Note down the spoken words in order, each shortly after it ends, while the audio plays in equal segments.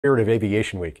Spirit of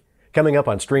Aviation Week. Coming up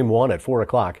on Stream 1 at 4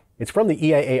 o'clock, it's from the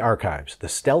EAA archives, The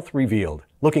Stealth Revealed,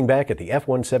 looking back at the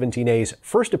F-117A's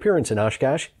first appearance in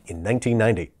Oshkosh in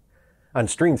 1990. On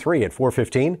Stream 3 at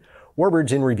 4:15,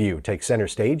 Warbirds in Review takes center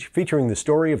stage, featuring the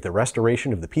story of the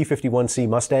restoration of the P-51C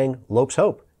Mustang, Lope's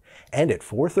Hope. And at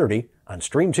 4:30, on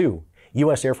Stream 2,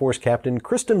 U.S. Air Force Captain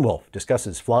Kristen Wolf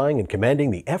discusses flying and commanding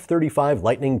the F-35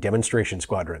 Lightning Demonstration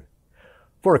Squadron.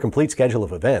 For a complete schedule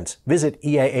of events, visit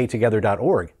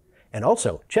eaatogether.org, and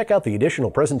also check out the additional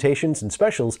presentations and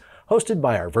specials hosted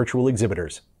by our virtual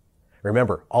exhibitors.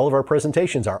 Remember, all of our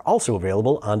presentations are also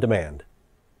available on demand.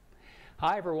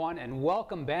 Hi everyone, and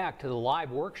welcome back to the live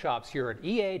workshops here at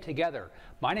EA Together.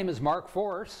 My name is Mark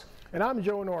Forss. And I'm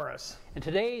Joe Norris. And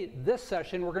today, this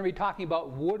session, we're going to be talking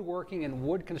about woodworking and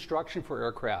wood construction for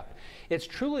aircraft. It's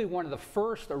truly one of the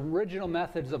first original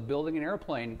methods of building an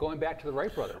airplane, going back to the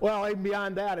Wright brothers. Well, even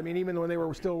beyond that, I mean, even when they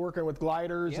were still working with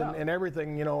gliders and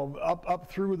everything, you know, up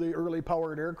through the early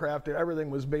powered aircraft, everything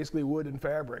was basically wood and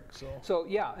fabric. So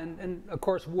yeah, and of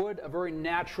course, wood, a very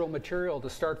natural material to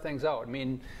start things out. I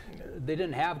mean, they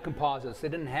didn't have composites, they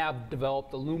didn't have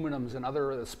developed aluminums and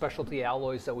other specialty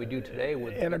alloys that we do today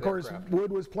with And of course, aircraft.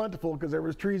 Wood was plentiful because there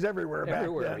was trees everywhere back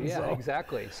then. Yeah,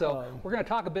 exactly. So we're going to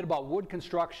talk a bit about wood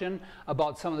construction,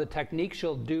 about some of the techniques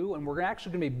you'll do, and we're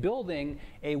actually going to be building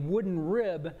a wooden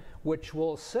rib which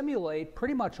will simulate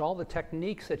pretty much all the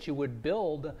techniques that you would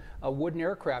build a wooden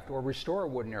aircraft or restore a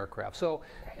wooden aircraft. So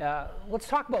let's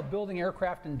talk about building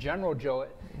aircraft in general, Joe.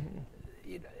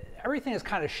 Everything has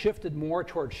kind of shifted more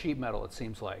towards sheet metal, it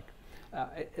seems like.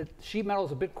 Sheet metal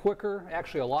is a bit quicker,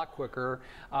 actually a lot quicker.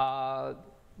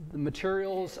 The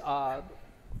materials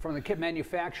from the kit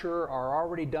manufacturer are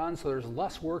already done, so there's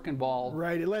less work involved.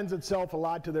 Right, it lends itself a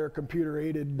lot to their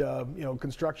computer-aided, you know,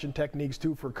 construction techniques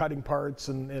too, for cutting parts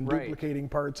and duplicating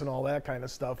parts and all that kind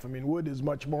of stuff. I mean, wood is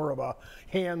much more of a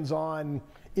hands-on,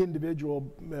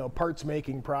 individual, you know,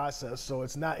 parts-making process. So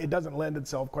it's not, it doesn't lend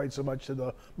itself quite so much to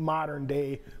the modern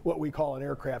day, what we call an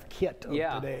aircraft kit of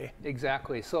today.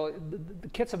 Exactly. So the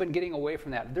kits have been getting away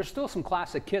from that. There's still some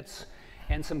classic kits.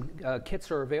 And some kits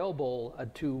are available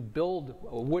to build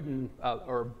a wooden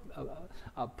or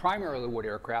primarily wood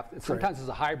aircraft. Sometimes it's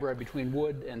a hybrid between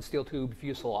wood and steel tube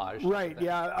fuselage. Right,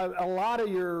 yeah. A lot of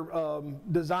your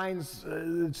designs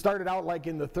started out like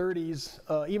in the 30s,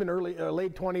 even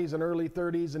late 20s and early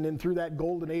 30s, and then through that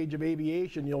golden age of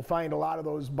aviation, you'll find a lot of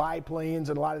those biplanes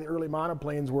and a lot of the early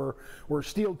monoplanes were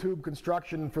steel tube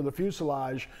construction for the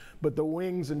fuselage, but the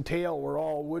wings and tail were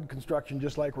all wood construction,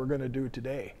 just like we're going to do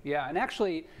today. Yeah, and actually,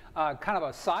 kind of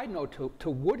a side note to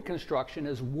wood construction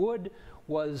is wood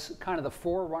was kind of the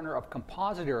forerunner of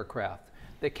composite aircraft.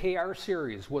 The KR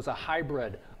series was a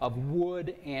hybrid of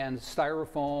wood and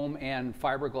styrofoam and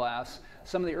fiberglass.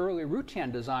 Some of the early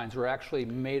Rutan designs were actually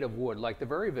made of wood, like the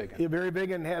Very Big. Yeah, Very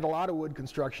Big and had a lot of wood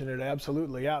construction in it,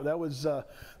 absolutely. Yeah, that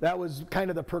was kind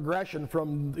of the progression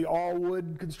from the all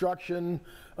wood construction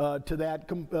to that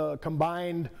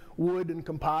combined wood and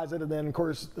composite, and then of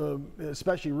course,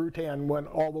 especially Rutan went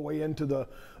all the way into the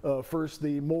first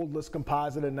the moldless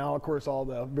composite, and now of course all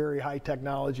the very high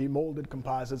technology molded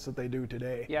composites that they do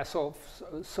today. Yeah, so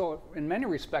in many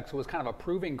respects it was kind of a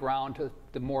proving ground to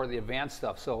the more of the advanced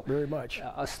stuff. So very much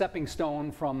a stepping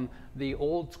stone from the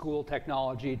old school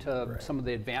technology to some of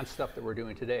the advanced stuff that we're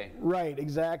doing today. Right,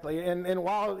 exactly. And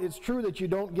while it's true that you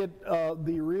don't get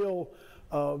the real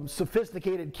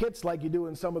sophisticated kits like you do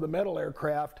in some of the metal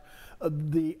aircraft,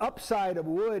 the upside of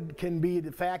wood can be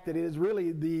the fact that it is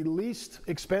really the least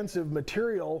expensive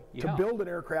material to build an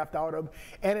aircraft out of,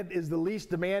 and it is the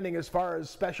least demanding as far as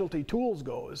specialty tools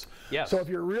goes. Yes. So if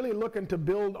you're really looking to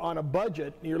build on a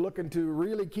budget, you're looking to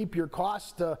really keep your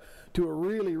costs to a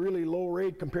really, really low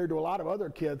rate compared to a lot of other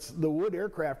kits, the wood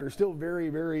aircraft are still very,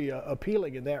 very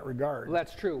appealing in that regard. Well,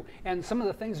 that's true. And some of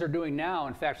the things they're doing now,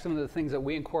 in fact, some of the things that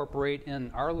we incorporate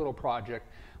in our little project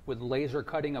with laser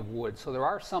cutting of wood. So there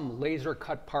are some laser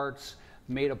cut parts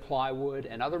made of plywood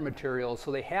and other materials.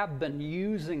 So they have been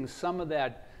using some of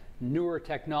that newer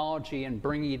technology and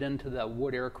bringing it into the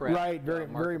wood aircraft. Right,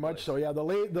 very much so. Yeah, the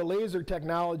laser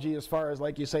technology, as far as,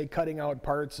 like you say, cutting out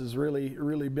parts, has really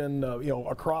been you know,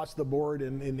 across the board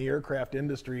in the aircraft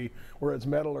industry, where it's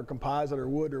metal or composite or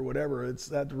wood or whatever.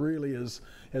 That really is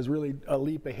really a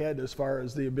leap ahead as far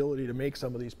as the ability to make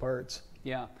some of these parts.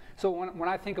 Yeah. So when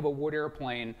I think of a wood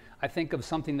airplane, I think of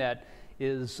something that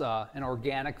is an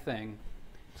organic thing.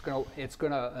 It's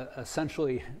gonna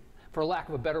essentially, for lack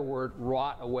of a better word,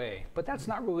 rot away. But that's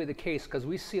not really the case, because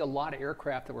we see a lot of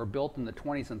aircraft that were built in the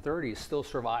 20s and 30s still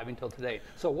surviving till today.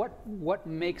 So what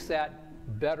makes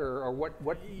that better, or what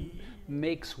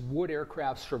makes wood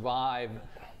aircraft survive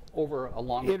over a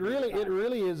long It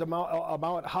really is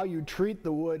about how you treat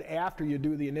the wood after you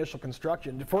do the initial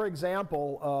construction. For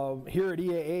example, here at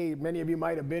EAA, many of you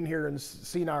might have been here and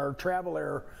seen our Travel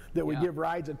Air that we give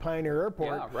rides at Pioneer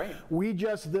Airport. Yeah, right. We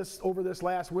just over this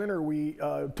last winter, we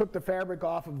took the fabric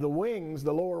off of the wings,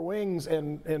 the lower wings,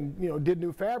 and did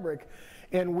new fabric,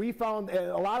 and we found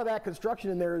a lot of that construction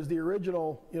in there is the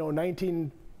original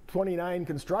 1929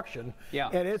 construction,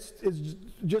 and it's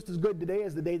just as good today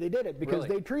as the day they did it, because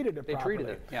they treated it properly. They treated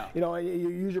it, yeah. You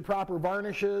use your proper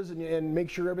varnishes and make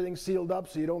sure everything's sealed up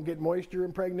so you don't get moisture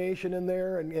impregnation in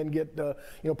there and get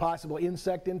possible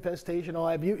insect infestation.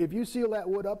 If you seal that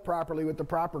wood up properly with the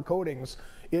proper coatings,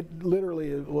 it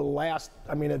literally will last.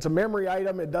 I mean, it's a memory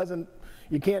item. It doesn't.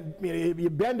 You can't. If you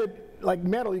bend it like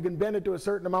metal, you can bend it to a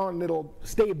certain amount and it'll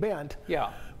stay bent.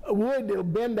 Yeah. Wood, it'll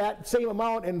bend that same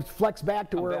amount and flex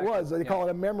back to where it was. They call it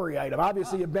a memory item.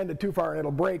 Obviously, you bend it too far and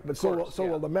it'll break, but so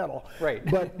will the metal. Right.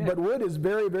 But wood is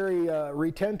very, very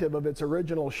retentive of its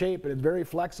original shape, and it's very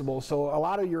flexible. So a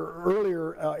lot of your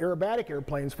earlier aerobatic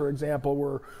airplanes, for example,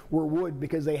 were wood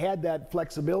because they had that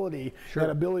flexibility,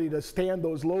 that ability to stand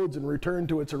those loads and return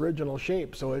to its original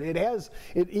shape. So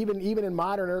even in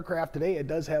modern aircraft today, it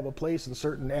does have a place in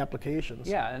certain applications.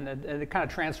 Yeah, and it kind of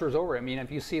transfers over. I mean,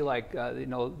 if you see like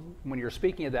when you're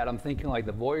speaking of that, I'm thinking like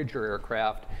the Voyager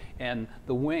aircraft and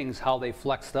the wings, how they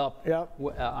flexed up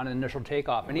on initial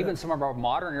takeoff, and even some of our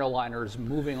modern airliners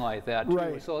moving like that too.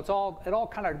 Right. So it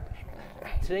all kind of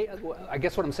today. I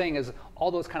guess what I'm saying is all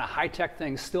those kind of high tech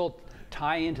things still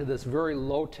tie into this very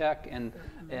low tech and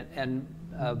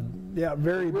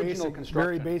very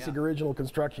basic original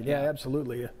construction. Yeah,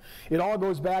 absolutely. It all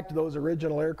goes back to those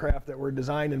original aircraft that were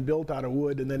designed and built out of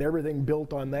wood, and then everything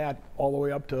built on that all the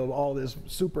way up to all this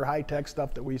super high-tech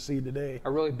stuff that we see today.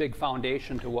 A really big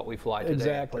foundation to what we fly today.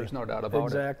 Exactly. There's no doubt about it.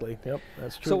 Exactly. Yep,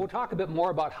 that's true. So we'll talk a bit more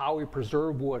about how we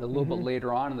preserve wood a little bit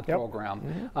later on in the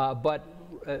program. But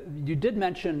you did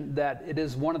mention that it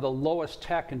is one of the lowest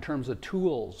tech in terms of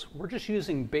tools. We're just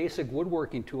using basic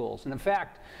woodworking tools, and in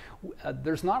fact,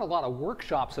 there's not a lot of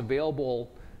workshops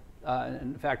available.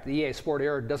 In fact, the EAA Sport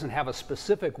Air doesn't have a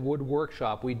specific wood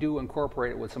workshop. We do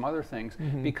incorporate it with some other things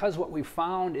because what we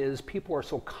found is people are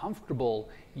so comfortable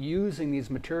using these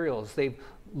materials. They've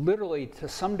literally, to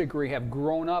some degree, have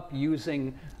grown up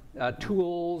using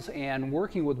tools and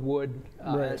working with wood,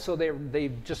 so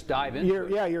they just dive into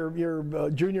it. Yeah, your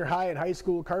junior high and high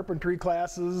school carpentry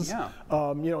classes.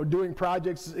 Doing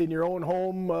projects in your own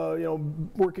home.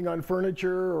 Working on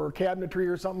furniture or cabinetry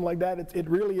or something like that. It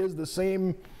really is the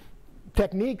same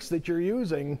techniques that you're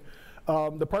using.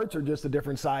 The parts are just a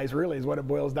different size, really, is what it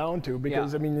boils down to.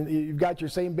 Because I mean, you've got your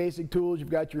same basic tools. You've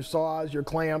got your saws, your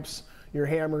clamps, your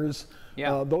hammers,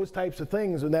 those types of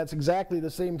things, and that's exactly the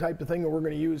same type of thing that we're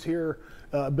going to use here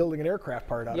building an aircraft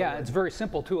part out of it. Yeah, it's very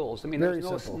simple tools. I mean,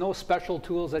 there's no special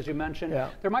tools, as you mentioned.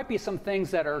 There might be some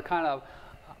things that are kind of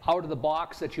out of the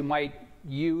box that you might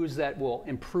use that will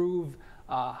improve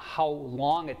how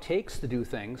long it takes to do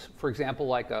things. For example,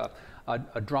 like a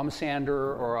drum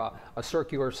sander or a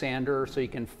circular sander, so you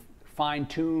can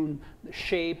fine-tune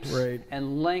shapes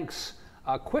and lengths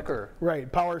quicker. Right,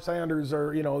 power sanders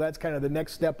are, that's kind of the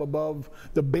next step above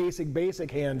the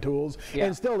basic hand tools.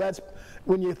 And still, that's,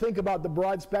 when you think about the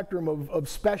broad spectrum of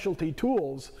specialty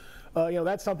tools,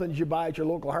 that's something that you buy at your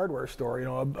local hardware store,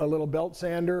 a little belt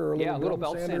sander or a little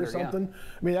drum sander or something.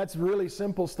 I mean, that's really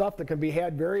simple stuff that can be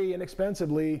had very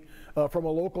inexpensively from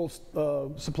a local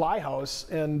supply house,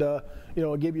 and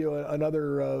give you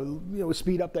another,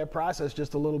 speed up that process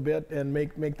just a little bit and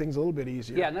make things a little bit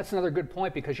easier. Yeah, and that's another good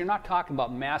point, because you're not talking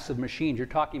about massive machines. You're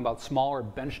talking about smaller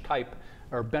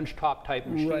benchtop type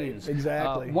machines. Right,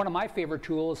 exactly. One of my favorite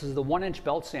tools is the 1-inch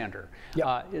belt sander.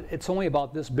 It's only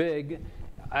about this big.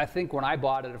 I think when I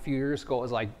bought it a few years ago, it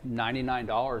was like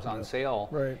 $99 on sale.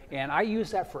 Right. And I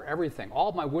use that for everything, all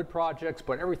of my wood projects,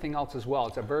 but everything else as well.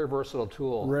 It's a very versatile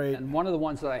tool. Right. And one of the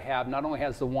ones that I have not only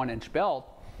has the 1-inch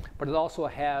belt, but it also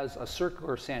has a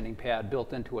circular sanding pad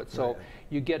built into it. So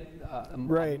you get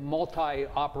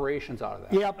multi-operations out of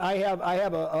that. Yep, I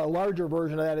have a larger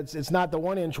version of that. It's not the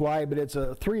 1-inch wide, but it's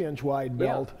a 3-inch wide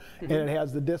belt, and it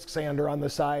has the disc sander on the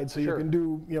side, so you can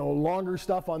do longer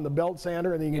stuff on the belt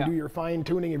sander, and then you can do your fine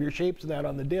tuning of your shapes and that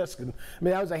on the disc. And I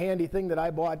mean, that was a handy thing that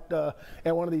I bought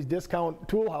at one of these discount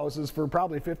tool houses for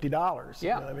probably $50.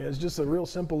 Yeah, I mean, it's just a real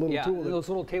simple little tool. Those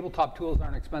little tabletop tools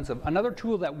aren't expensive. Another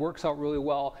tool that works out really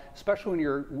well, especially when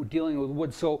you're dealing with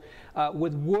wood. So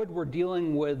with wood, we're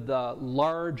dealing with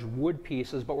large wood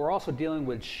pieces, but we're also dealing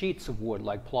with sheets of wood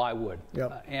like plywood.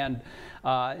 Yep. And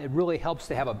it really helps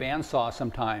to have a bandsaw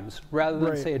sometimes, rather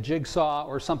than say a jigsaw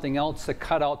or something else to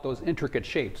cut out those intricate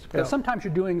shapes. Because sometimes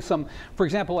you're doing some, for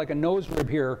example, like a nose rib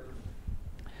here.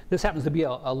 This happens to be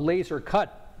a laser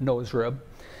cut nose rib,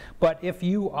 but if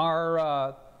you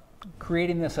are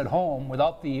creating this at home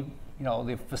without the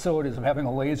the facilities of having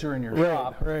a laser in your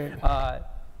shop,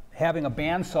 having a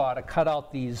bandsaw to cut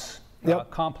out these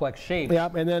complex shapes.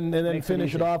 Yep, and then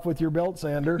finish it off with your belt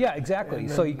sander. Yeah, exactly.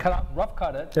 So you rough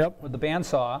cut it with the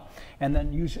bandsaw, and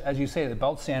then use, as you say, the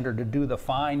belt sander to do the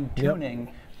fine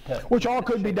tuning. Which all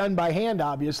could be done by hand,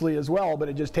 obviously, as well, but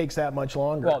it just takes that much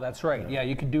longer. Well, that's right. Yeah,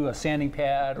 you could do a sanding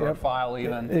pad or a file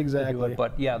even. Exactly. To do it.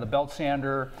 But yeah, the belt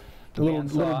sander, the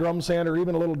little drum sander,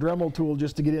 even a little Dremel tool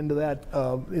just to get into that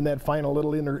in that final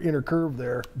little inner curve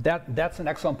there. That's an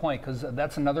excellent point, because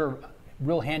that's another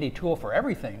real handy tool for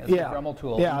everything. Is the Dremel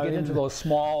tool. Yeah, you get into those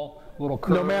small little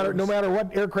curves. No matter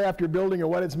what aircraft you're building or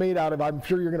what it's made out of, I'm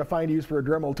sure you're going to find use for a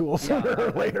Dremel tool sooner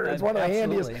or later. It's one of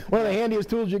the handiest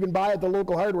tools you can buy at the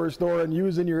local hardware store and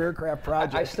use in your aircraft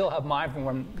project. I still have mine from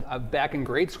when back in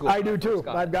grade school. I do too.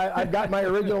 I've got my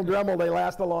original Dremel. They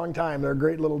last a long time. They're a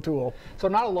great little tool. So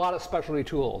not a lot of specialty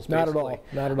tools. Not at all.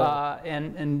 Not at all.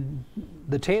 And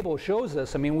the table shows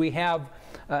this. I mean, we have,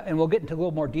 and we'll get into a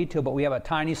little more detail, but we have a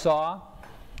tiny saw.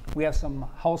 We have some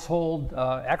household,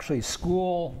 actually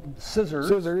school scissors.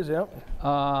 Scissors, yep.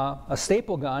 A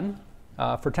staple gun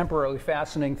for temporarily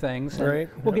fastening things. And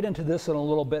we'll get into this in a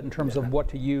little bit in terms of what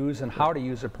to use and how to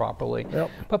use it properly.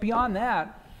 But beyond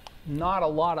that, not a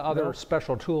lot of other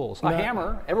special tools. A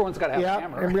hammer. Everyone's got to have a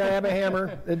hammer. Everyone's got to have a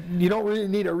hammer. You don't really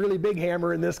need a really big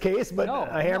hammer in this case, but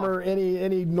a hammer,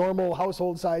 any normal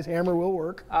household size hammer will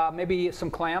work. Maybe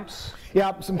some clamps.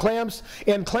 Yeah, some clamps.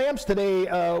 And clamps today,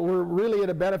 we're really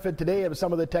at a benefit today of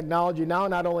some of the technology. Now,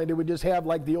 not only do we just have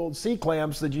like the old C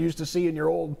clamps that you used to see in your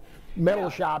old metal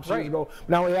shops years ago.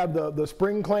 Now we have the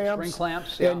spring clamps.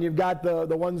 And you've got the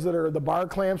ones that are the bar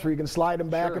clamps where you can slide them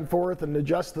back and forth and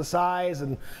adjust the size.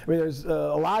 And I mean, there's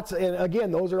lots. And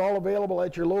again, those are all available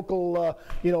at your local,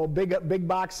 big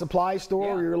box supply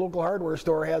store or your local hardware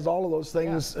store has all of those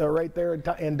things right there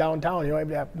in downtown. You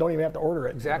don't even have to order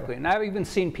it. Exactly. And I've even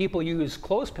seen people use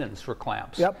clothespins for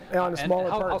clamps. Yep. On a smaller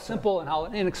part. How simple and how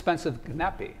inexpensive can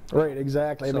that be? Right.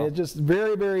 Exactly. I mean, it's just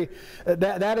very, very.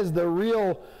 That is the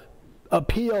real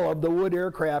appeal of the wood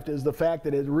aircraft, is the fact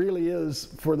that it really is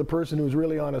for the person who's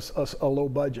really on a low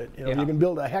budget. You can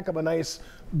build a heck of a nice,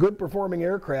 good performing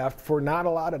aircraft for not a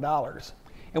lot of dollars.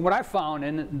 And what I found,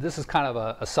 and this is kind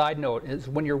of a side note, is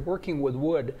when you're working with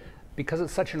wood, because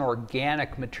it's such an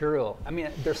organic material, I mean,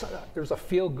 there's a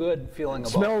feel-good feeling about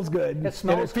it. Smells good. It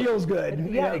smells and it feels good.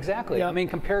 Yeah, exactly. I mean,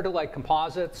 compared to like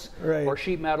composites or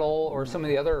sheet metal or some of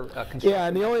the other construction. Yeah,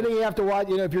 and the only thing you have to watch,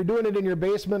 if you're doing it in your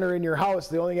basement or in your house,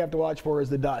 the only thing you have to watch for is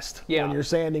the dust. When you're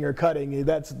sanding or cutting,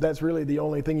 that's really the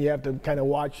only thing you have to kind of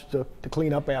watch to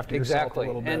clean up after yourself a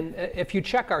little bit. And if you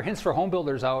check our Hints for Home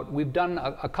Builders out, we've done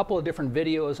a couple of different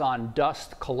videos on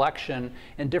dust collection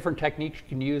and different techniques you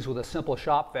can use with a simple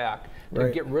shop vac to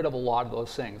get rid of a lot of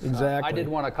those things. Exactly. I did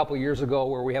one a couple years ago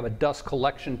where we have a dust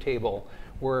collection table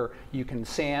where you can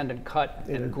sand and cut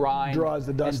and grind. Draws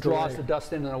the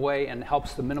dust in and away and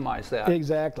helps to minimize that.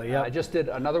 Exactly. I just did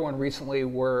another one recently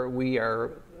where we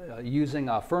are using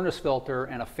a furnace filter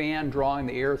and a fan drawing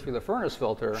the air through the furnace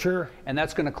filter. Sure. And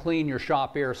that's going to clean your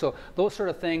shop air. So those sort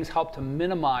of things help to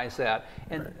minimize that.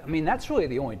 And I mean, that's really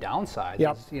the only downside.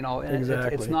 Yep. And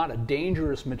it's not a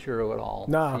dangerous material at all.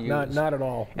 No, not at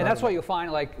all. And that's why you'll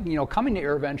find, like, coming to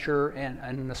AirVenture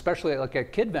and especially like a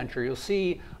Kid Venture, you'll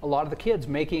see a lot of the kids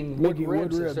making wood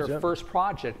ribs as their first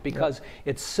project, because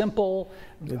it's simple,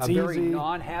 very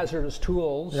non-hazardous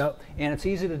tools, and it's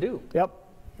easy to do. Yep.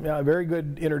 Yeah, a very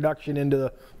good introduction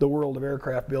into the world of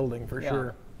aircraft building, for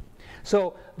sure.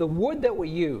 So the wood that we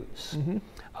use,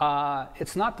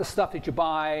 it's not the stuff that you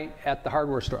buy at the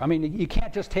hardware store. I mean, you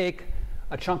can't just take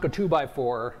a chunk of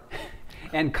 2x4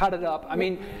 and cut it up. I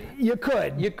mean, you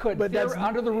could, but that's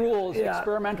under the rules.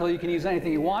 Experimentally, you can use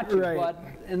anything you want to. But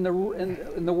in the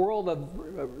world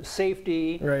of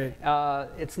safety,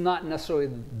 it's not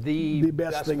necessarily the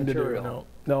best thing material. To do.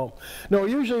 No.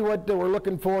 Usually, what we're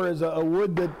looking for is a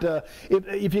wood that,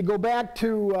 if you go back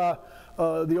to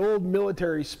the old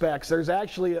military specs, there's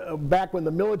actually back when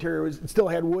the military still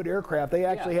had wood aircraft, they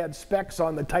actually had specs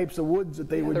on the types of woods that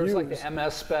they would use. There's like the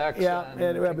MS specs.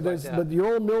 But the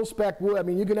old mil spec wood, I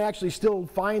mean, you can actually still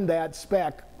find that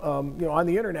spec you know, on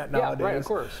the internet nowadays. Yeah, right, of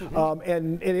course. Mm-hmm.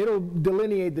 And it'll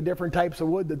delineate the different types of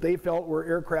wood that they felt were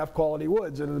aircraft quality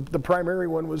woods, and the primary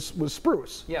one was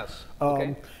spruce. Yes.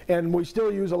 Okay. And we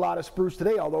still use a lot of spruce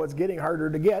today, although it's getting harder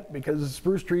to get because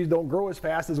spruce trees don't grow as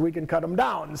fast as we can cut them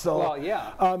down. So, well,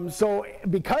 yeah. So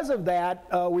because of that,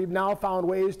 we've now found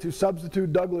ways to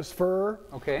substitute Douglas fir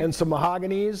and some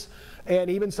mahoganies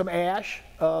and even some ash.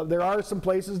 There are some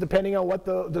places, depending on what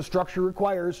the structure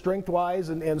requires, strength-wise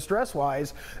and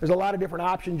stress-wise, there's a lot of different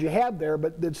options you have there,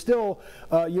 but it's still,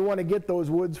 you want to get those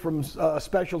woods from a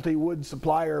specialty wood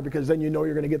supplier, because then you know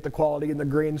you're going to get the quality and the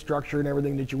grain structure and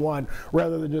everything that you want,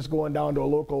 rather than just going down to a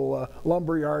local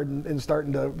lumber yard and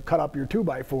starting to cut up your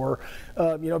 2x4.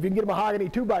 You know, if you can get a mahogany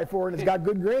 2x4 and it's got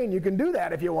good grain, you can do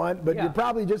that if you want, but you're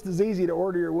probably just as easy to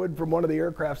order your wood from one of the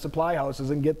aircraft supply houses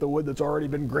and get the wood that's already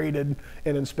been graded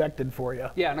and inspected for you.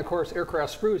 Yeah, and of course,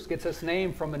 aircraft spruce gets its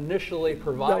name from initially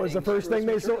providing. That was the first thing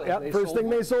they sold. Yep, first thing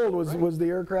they sold was the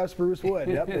aircraft spruce wood.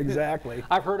 Yep, exactly.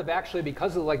 I've heard of actually,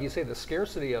 because of, like you say, the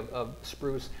scarcity of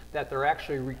spruce, that they're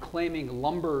actually reclaiming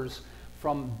lumbers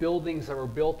from buildings that were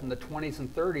built in the 20s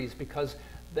and 30s, because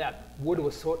that wood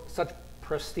was such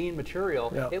pristine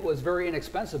material. Yep. It was very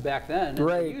inexpensive back then, and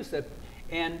they used it.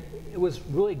 And it was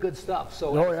really good stuff.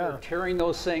 So as they're tearing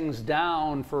those things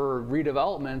down for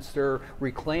redevelopments, they're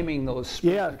reclaiming those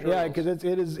spruce materials. Yeah, because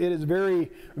it is very,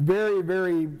 very,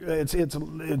 very. Its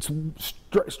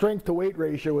strength to weight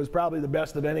ratio is probably the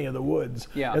best of any of the woods.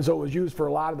 Yeah. And so it was used for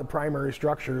a lot of the primary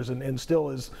structures, and still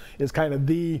is kind of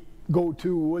the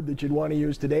go-to wood that you'd want to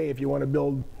use today if you want to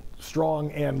build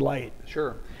strong and light.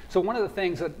 Sure. So one of the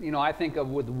things that I think of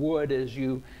with wood is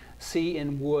you see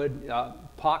in wood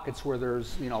pockets where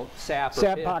there's sap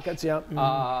or pitch, pockets,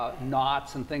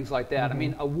 knots and things like that. I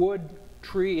mean, a wood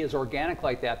tree is organic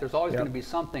like that. There's always going to be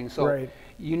something. So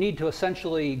you need to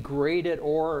essentially grade it,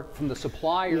 or from the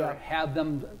supplier have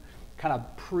them kind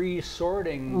of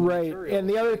pre-sorting materials. And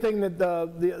the other thing that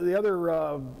the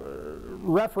other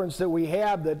reference that we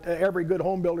have that every good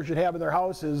home builder should have in their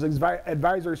house is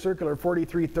Advisory Circular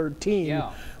 4313,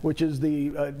 which is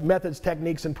the Methods,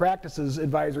 Techniques, and Practices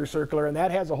Advisory Circular, and that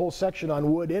has a whole section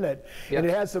on wood in it. And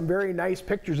it has some very nice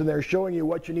pictures in there showing you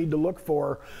what you need to look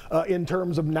for in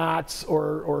terms of knots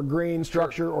or grain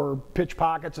structure or pitch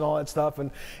pockets and all that stuff,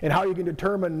 and how you can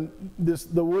determine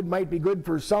the wood might be good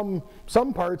for some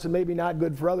parts and maybe not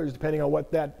good for others, depending on what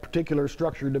that particular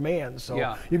structure demands.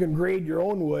 So you can grade your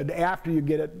own wood after you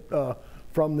get it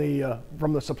from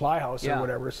the supply house or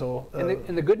whatever. So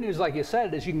and the good news, like you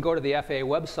said, is you can go to the FAA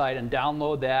website and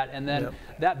download that, and then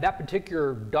that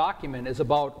particular document is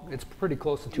it's pretty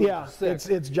close to 2 inches thick.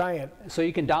 It's giant. So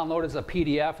you can download it as a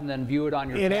PDF and then view it on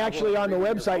your And actually on the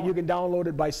website you can download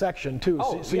it by section too.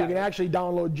 So you can actually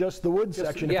download just the wood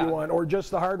section if you want, or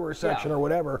just the hardware section or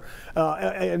whatever,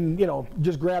 and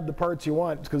just grab the parts you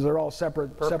want, because they're all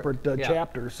separate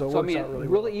chapters. So it works out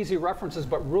really easy references,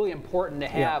 but really important to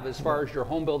have as far as your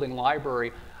home building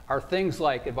library are things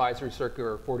like Advisory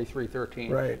Circular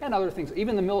 4313 and other things,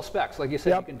 even the mil specs, like you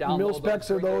said, you can download mil specs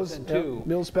those.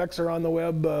 Mil specs are on the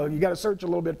web. You got to search a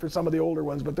little bit for some of the older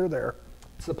ones, but they're there.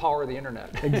 It's the power of the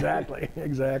internet.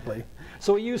 Exactly.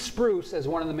 So we use spruce as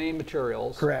one of the main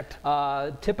materials. Correct.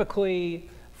 Typically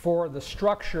for the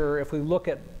structure, if we look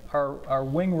at our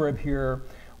wing rib here,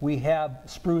 we have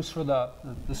spruce for the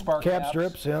spar cap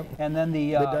strips, and then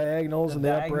the diagonals and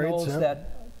the uprights that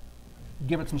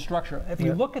give it some structure. If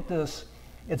you look at this,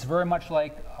 it's very much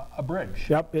like a bridge.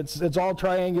 Yep, it's all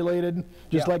triangulated,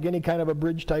 just like any kind of a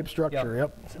bridge type structure.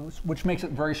 Which makes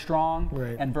it very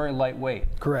strong and very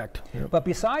lightweight. Correct. But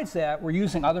besides that, we're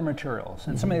using other materials,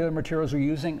 and some of the other materials we're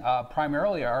using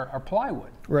primarily are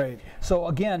plywood. Right. So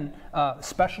again,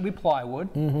 specialty plywood.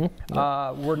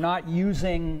 We're not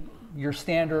using your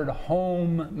standard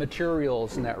home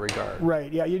materials in that regard. Right,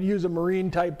 yeah, you'd use a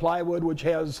marine type plywood which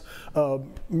has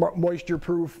moisture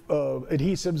proof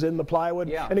adhesives in the plywood.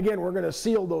 And again, we're going to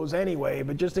seal those anyway,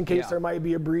 but just in case there might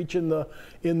be a breach in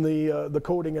the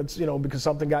coating, it's because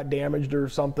something got damaged or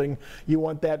something, you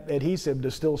want that adhesive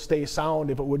to still stay sound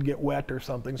if it would get wet or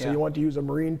something. So you want to use a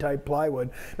marine type plywood.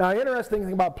 Now, interesting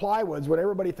thing about plywoods, when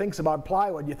everybody thinks about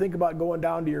plywood, you think about going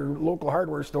down to your local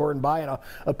hardware store and buying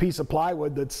a piece of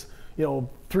plywood that's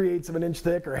 3/8 of an inch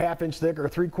thick or 1/2 inch thick or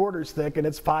 3/4 thick, and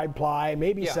it's 5 ply,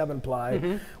 maybe 7 ply.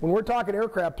 When we're talking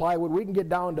aircraft plywood, we can get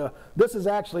down to, this is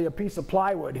actually a piece of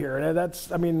plywood here, and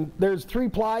that's, there's 3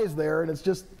 plies there, and it's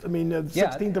just, a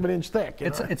 1/16 of an inch thick.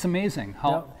 It's amazing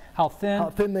how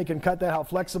thin they can cut that, how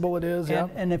flexible it is.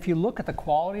 And if you look at the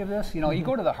quality of this, you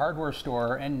go to the hardware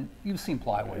store and you've seen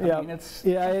plywood.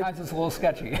 Sometimes it's a little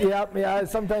sketchy.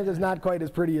 Sometimes it's not quite as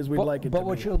pretty as we'd like it to be. But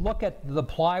when you look at the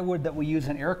plywood that we use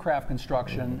in aircraft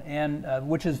construction, construction, and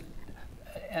which is,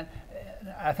 and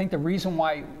I think the reason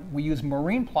why we use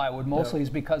marine plywood mostly is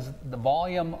because the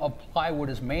volume of plywood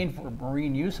is made for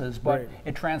marine uses, but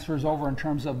it transfers over in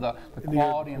terms of the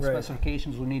quality and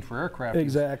specifications we need for aircraft.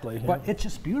 Exactly. But it's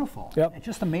just beautiful. Yep. It's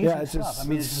just amazing it's stuff. Just, I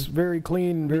mean, it's very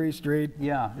clean, very straight.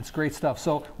 Yeah, it's great stuff.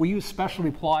 So we use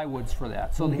specialty plywoods for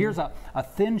that. So here's a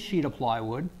thin sheet of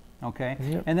plywood.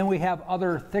 Okay, and then we have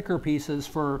other thicker pieces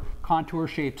for contour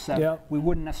shapes that we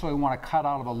wouldn't necessarily want to cut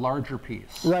out of a larger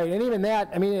piece. Right, and even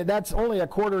that, I mean, that's only a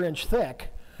 1/4 inch thick.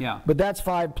 Yeah. But that's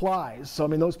 5 plies. So I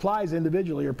mean, those plies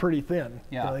individually are pretty thin.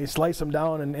 Yeah. You know, you slice them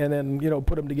down and then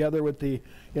put them together with the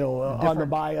on the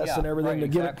bias and everything to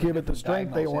give it the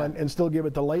strength they want and still give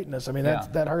it the lightness. I mean,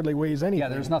 that hardly weighs anything. Yeah,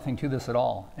 there's nothing to this at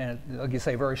all. And like you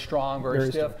say, very strong, very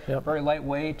stiff, very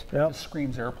lightweight. Just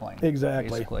screams airplane.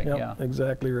 Exactly. Basically. Yeah.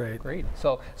 Exactly right. Great.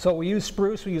 So we use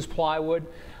spruce, we use plywood.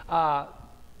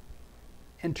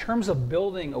 In terms of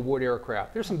building a wood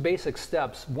aircraft, there's some basic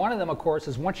steps. One of them, of course,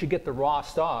 is once you get the raw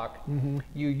stock,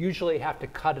 you usually have to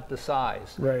cut it to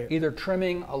size. Right. Either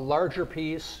trimming a larger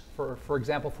piece, for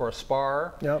example, for a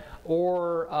spar,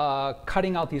 or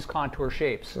cutting out these contour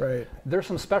shapes. Right. There's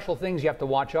some special things you have to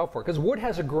watch out for, because wood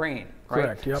has a grain, right?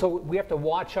 Correct, yep. So we have to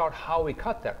watch out how we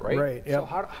cut that, right? Right, yep. So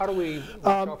how do we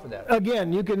watch out for that?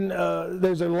 Again, you can,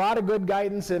 there's a lot of good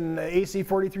guidance in AC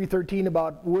 4313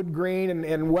 about wood grain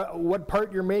and what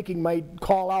part you're making might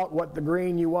call out what the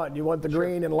grain you want. Do you want the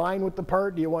grain in line with the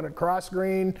part? Do you want it cross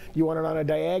grain? Do you want it on a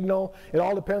diagonal? It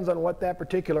all depends on what that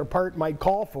particular part might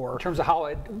call for. In terms of how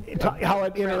it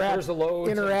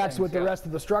interacts with the rest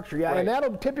of the structure. And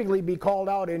that'll typically be called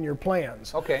out in your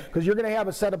plans. Okay. Because you're going to have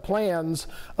a set of plans,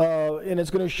 and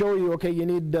it's going to show you, okay, you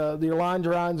need your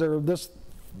longerons are this,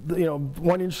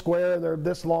 1 inch square, they're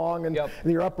this long, and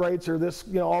your uprights are this,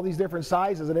 all these different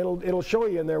sizes, and it'll show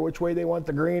you in there which way they want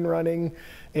the grain running,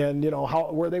 and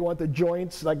where they want the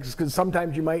joints, like, because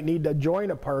sometimes you might need to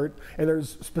join a part, and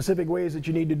there's specific ways that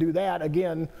you need to do that,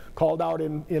 again, called out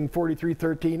in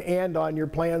 4313 and on your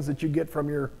plans that you get from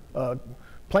your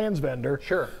plans vendor.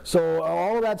 Sure. So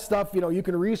all of that stuff, you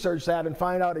can research that and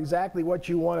find out exactly what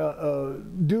you want to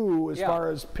do as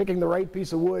far as picking the right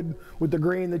piece of wood with the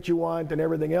grain that you want and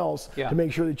everything else to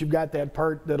make sure that you've got that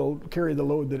part that'll carry the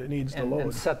load that it needs to load.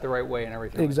 And set the right way and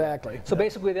everything. Exactly. Like so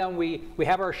basically then we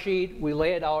have our sheet, we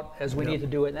lay it out as we need to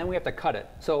do it, and then we have to cut it.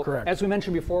 So as we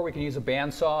mentioned before, we can use a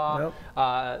bandsaw,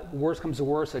 worst comes to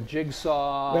worst, a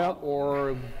jigsaw,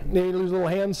 or maybe use a little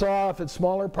handsaw if it's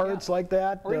smaller parts like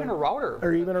that. Or even a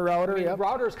router. Even a router, a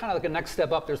router is kind of like a next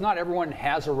step up. There's not everyone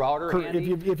has a router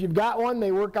handy. If you've got one,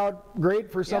 they work out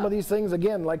great for some of these things.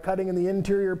 Again, like cutting in the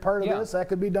interior part of this, that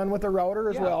could be done with a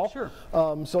router as well. Sure.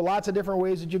 So lots of different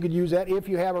ways that you could use that if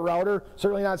you have a router.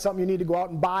 Certainly not something you need to go out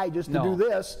and buy just to do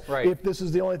this. If this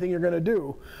is the only thing you're going to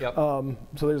do. So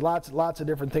there's lots of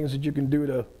different things that you can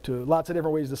do to lots of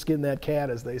different ways to skin that cat,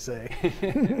 as they say.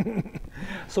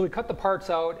 So we cut the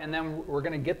parts out, and then we're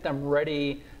going to get them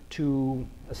ready to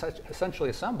essentially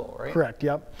assemble, right? Correct,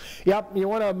 yep. You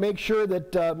want to make sure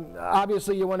that,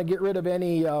 obviously you want to get rid of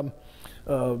any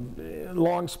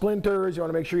long splinters. You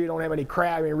want to make sure you don't have any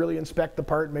crack. I mean, really inspect the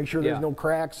part, make sure there's no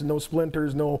cracks and no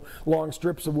splinters, no long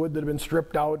strips of wood that have been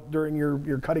stripped out during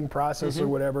your cutting process or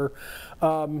whatever.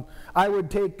 I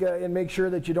would take and make sure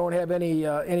that you don't have any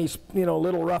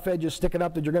little rough edges sticking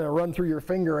up that you're going to run through your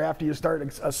finger after you start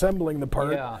assembling the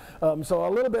part. So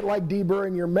a little bit like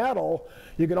deburring your metal,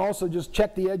 you can also just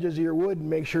check the edges of your wood and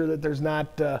make sure that there's not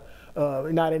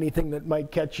anything that might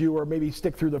catch you or maybe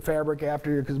stick through the fabric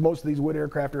after you, because most of these wood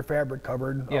aircraft are fabric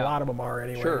covered. A lot of them are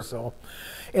anyway. So,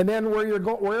 and then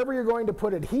wherever you're going to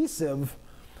put adhesive,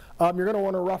 you're going to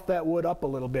want to rough that wood up a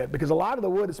little bit, because a lot of the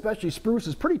wood, especially spruce,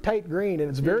 is pretty tight grain and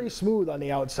it's very smooth on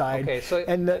the outside. Okay, so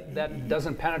that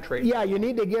doesn't penetrate. Yeah, you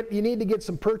need to get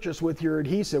some purchase with your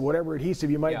adhesive, whatever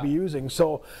adhesive you might be using.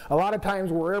 So a lot of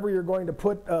times, wherever you're going to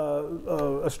put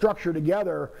a structure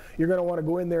together, you're going to want to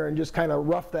go in there and just kind of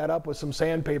rough that up with some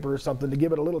sandpaper or something to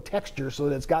give it a little texture, so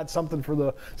that it's got something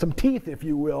for some teeth, if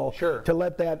you will, to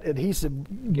let that adhesive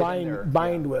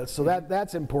bind with. So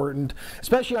that's important,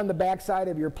 especially on the back side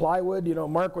of your plywood.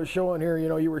 Mark was showing here,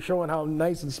 you were showing how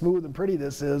nice and smooth and pretty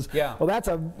this is. Well, that's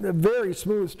a very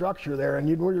smooth structure there, and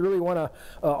you really want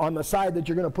to, on the side that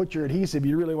you're going to put your adhesive,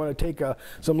 you really want to take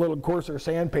some little coarser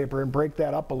sandpaper and break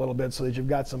that up a little bit so that you've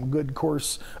got some good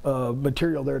coarse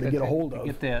material there to get a hold of.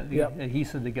 Get the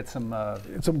adhesive to get some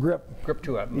grip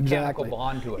to it, mechanical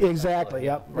bond to it.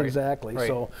 Exactly, exactly.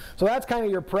 So that's kind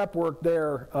of your prep work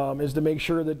there, is to make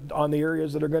sure that on the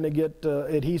areas that are going to get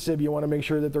adhesive, you want to make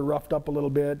sure that they're roughed up a little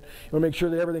bit. bit. You want to make sure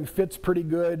that everything fits pretty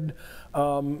good.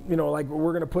 You know, like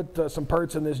we're going to put some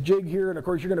parts in this jig here, and of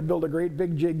course you're going to build a great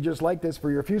big jig just like this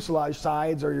for your fuselage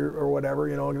sides or whatever,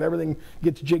 you know, and everything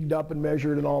gets jigged up and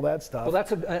measured and all that stuff. Well,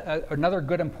 that's another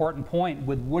good important point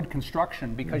with wood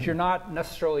construction, because you're not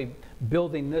necessarily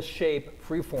building this shape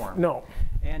freeform. No.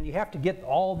 And you have to get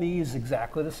all these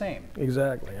exactly the same.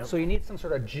 Exactly. Yep. So you need some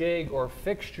sort of jig or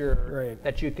fixture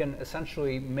that you can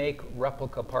essentially make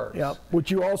replica parts. Yep. Which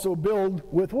you also build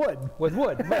with wood. With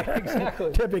wood, right,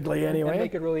 exactly. Typically, anyway. And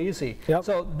make it really easy. Yep.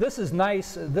 So this is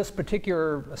nice. This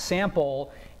particular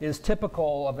sample is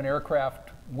typical of an aircraft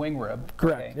wing rib.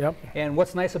 Correct. Okay? Yep. And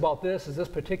what's nice about this is this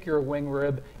particular wing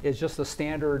rib is just a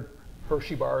standard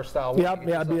Hershey bar style wing. Yep,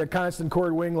 yeah, it'd be a constant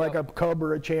chord wing like a Cub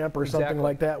or a Champ or something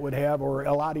like that would have, or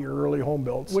a lot of your early home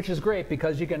builds. Which is great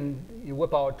because you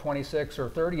whip out 26 or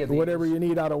 30 of these. Whatever you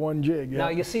need out of one jig. Now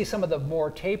you see some of the more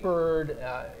tapered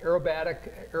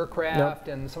aerobatic aircraft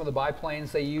and some of the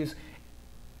biplanes, they use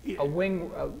a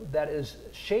wing that is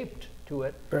shaped to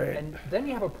it, and then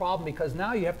you have a problem because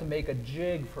now you have to make a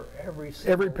jig for every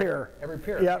pair. Every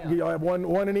pair. Yeah, you have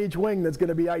one in each wing that's going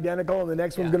to be identical, and the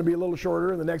next one's going to be a little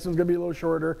shorter, and the next one's going to be a little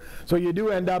shorter. So you do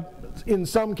end up, in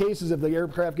some cases, if the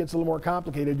aircraft gets a little more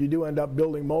complicated, you do end up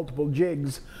building multiple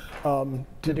jigs to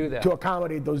do that, to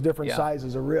accommodate those different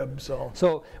sizes of ribs.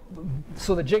 So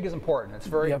the jig is important. It's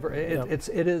very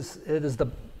it is the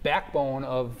backbone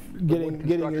of getting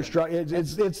your structure.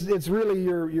 It's really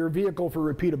your vehicle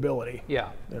for repeatability. Yeah,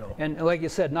 you know. And like you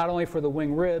said, not only for the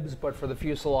wing ribs, but for the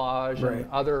fuselage and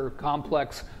other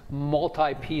complex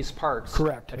multi-piece parts.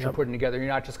 Correct. That you're putting together. You're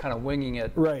not just kind of winging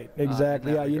it. Right.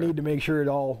 Exactly. Yeah. You need to make sure it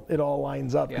all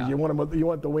lines up because you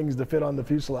want the wings to fit on the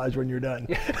fuselage when you're done.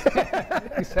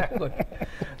 Exactly.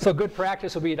 So good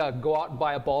practice would be to go out and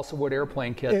buy a balsa wood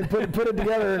airplane kit and put it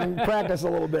together and practice a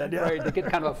little bit. Yeah. Right. To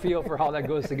get kind of a feel for how that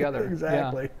goes together.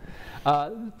 Exactly.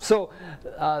 So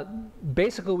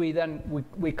basically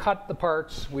we cut the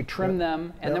parts, we trim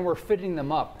them, and then we're fitting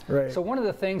them up. Right. So one of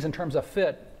the things in terms of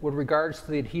fit with regards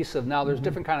to the adhesive, now there's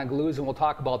different kind of glues, and we'll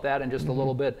talk about that in just a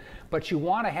little bit, but you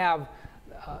want to have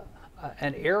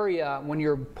an area when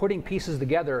you're putting pieces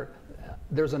together.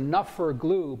 There's enough for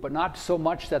glue, but not so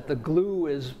much that the glue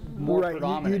is more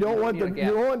predominant. You don't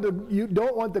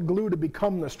want the glue to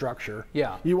become the structure.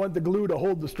 Yeah. You want the glue to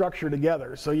hold the structure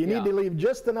together. So you need to leave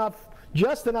just enough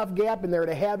gap in there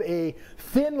to have a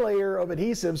thin layer of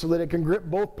adhesive so that it can grip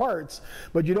both parts,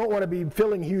 but you don't want to be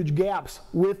filling huge gaps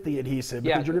with the adhesive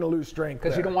because you're going to lose strength.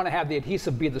 Because you don't want to have the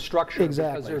adhesive be the structure.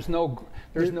 Exactly. Because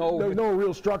there's no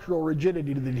real structural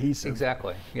rigidity to the adhesive.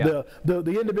 Exactly. Yeah.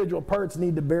 The individual parts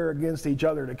need to bear against each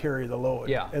other to carry the load.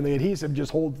 Yeah. And the adhesive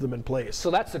just holds them in place.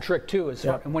 So that's the trick too. Is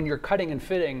when you're cutting and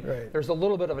fitting, there's a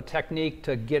little bit of a technique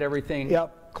to get everything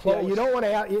close. Yeah, you don't want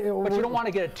to have, but you don't want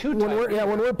to get it too tight.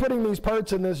 When we're putting these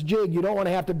parts in this jig, you don't want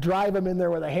to have to drive them in there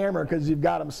with a hammer because you've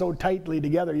got them so tightly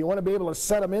together. You want to be able to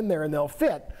set them in there and they'll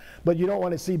fit, but you don't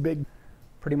want to see big.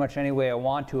 Pretty much any way I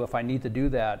want to if I need to do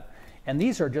that. And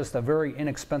these are just a very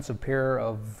inexpensive pair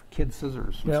of kid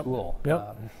scissors from school.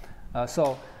 Yep.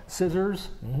 So scissors,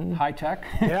 high tech.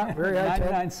 Yeah, very high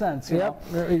tech. 99 cents.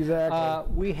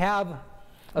 Exactly. We have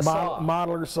a saw.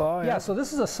 Modeler saw. Yeah, so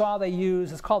this is a saw they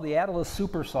use. It's called the Atlas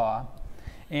Super Saw.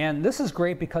 And this is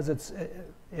great because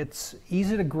it's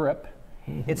easy to grip.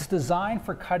 It's designed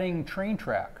for cutting train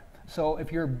track. So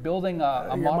if you're building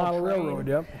a model train,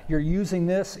 railroad, you're using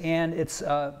this, and it's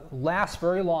lasts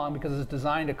very long because it's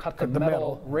designed to cut the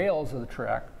metal rails of the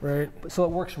track. Right. So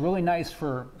it works really nice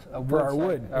for our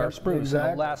wood, our spruce, and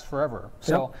it'll last forever.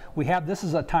 So we have this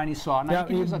is a tiny saw. Now you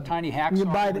can use a tiny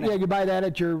hacksaw. You buy that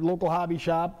at your local hobby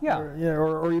shop. Yeah.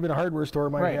 Or even a hardware store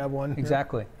might have one.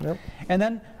 Exactly. Yep. And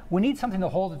then we need something to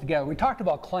hold it together. We talked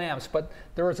about clamps, but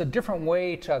there is a different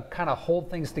way to kind of hold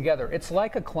things together. It's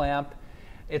like a clamp.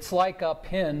 It's like a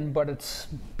pin, but it's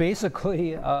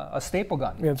basically a staple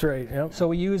gun. That's right. Yep. So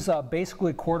we use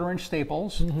basically 1/4-inch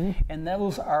staples, and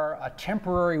those are a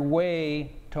temporary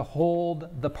way to hold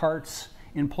the parts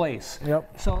in place.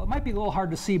 Yep. So it might be a little hard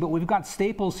to see, but we've got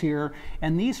staples here,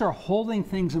 and these are holding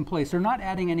things in place. They're not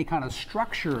adding any kind of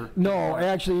structure. No,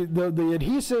 actually, the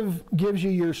adhesive gives you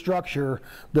your structure.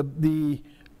 The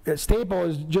staple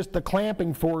is just the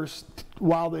clamping force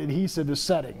while the adhesive is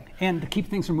setting. And to keep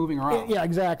things from moving around. Yeah,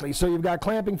 exactly. So you've got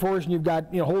clamping force and you've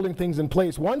got, you know, holding things in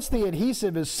place. Once the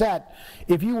adhesive is set,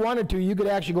 if you wanted to, you could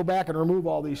actually go back and remove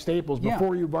all these staples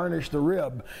before you varnish the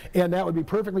rib, and that would be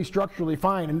perfectly structurally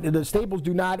fine. And the staples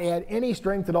do not add any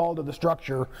strength at all to the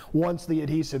structure once the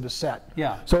adhesive is set.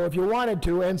 Yeah. So if you wanted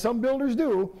to, and some builders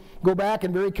do, go back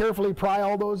and very carefully pry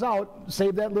all those out,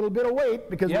 save that little bit of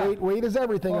weight, because weight is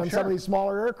everything on some of these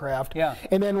smaller aircraft. Yeah.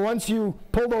 And then once you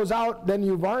pull those out, then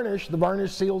you varnish. The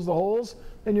varnish seals the holes,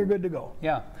 and you're good to go.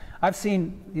 Yeah, I've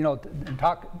seen, you know, in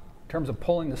terms of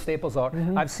pulling the staples out,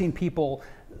 I've seen people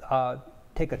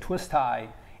take a twist tie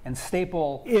and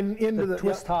staple into the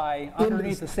twist tie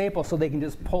underneath the staple, so they can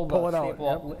just pull the staple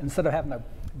out instead of having to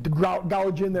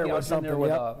gouge in there with something.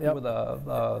 With some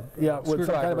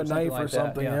kind of a knife or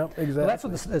something. Exactly. Well, that's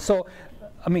what so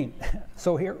I mean,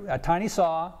 so here a tiny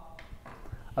saw,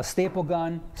 a staple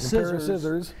gun,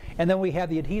 scissors, and then we have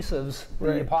the adhesives,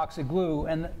 the epoxy glue,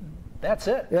 and that's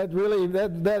it. That really,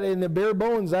 that in the bare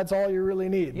bones, that's all you really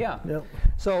need. Yeah. Yep.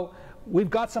 So we've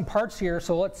got some parts here,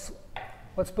 so let's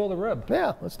build a rib.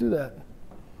 Yeah, let's do that.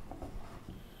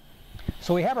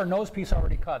 So we have our nose piece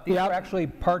already cut. These are actually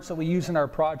parts that we use in our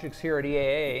projects here at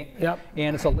EAA. Yep.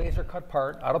 And it's a laser cut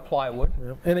part out of plywood.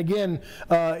 Yep. And again,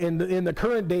 in the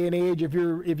current day and age, if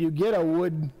you get a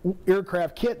wood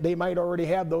aircraft kit, they might already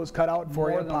have those cut out for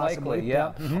you. More than likely,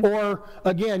 yeah. Or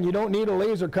again, you don't need a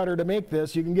laser cutter to make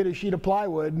this. You can get a sheet of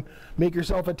plywood, make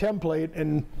yourself a template,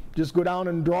 and just go down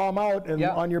and draw them out, and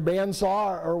on your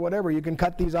bandsaw or whatever, you can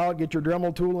cut these out, get your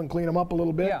Dremel tool and clean them up a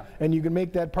little bit, and you can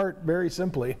make that part very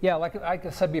simply. Yeah, like I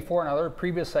said before in our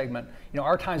previous segment, you know,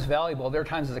 our time's valuable, their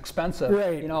time's is expensive.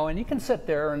 Right. You know, and you can sit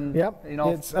there and, you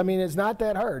know. I mean, it's not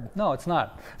that hard. No, it's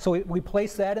not. So we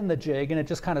place that in the jig, and it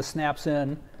just kind of snaps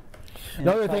in.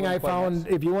 Another thing I found,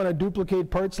 if you want to duplicate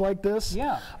parts like this,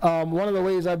 one of the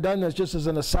ways I've done this, just as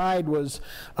an aside, was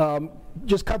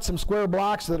just cut some square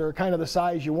blocks that are kind of the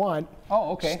size you want.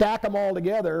 Oh, okay. Stack them all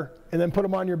together, and then put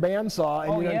them on your bandsaw,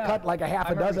 and you can cut like half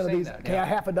a dozen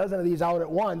of these out at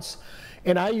once.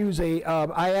 And I use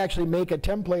I actually make a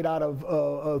template out of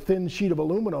a thin sheet of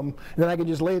aluminum, and then I can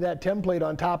just lay that template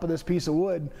on top of this piece of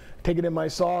wood, take it in my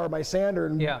saw or my sander,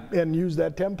 and use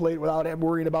that template without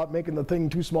worrying about making the thing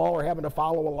too small or having to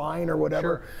follow a line or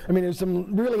whatever. I mean, there's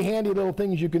some really handy little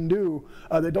things you can do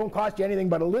that don't cost you anything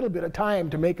but a little bit of time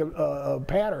to make a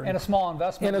pattern. And a small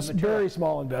investment. And a very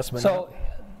small investment. So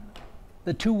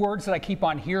the two words that I keep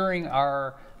on hearing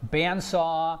are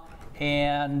bandsaw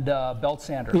and belt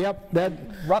sander. Yep. That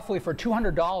roughly for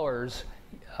 $200,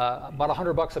 about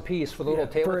 $100 a piece for the little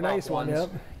tabletop for a nice ones.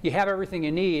 You have everything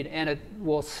you need, and it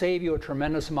will save you a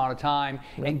tremendous amount of time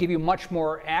and give you much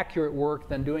more accurate work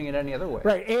than doing it any other way.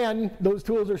 Right, and those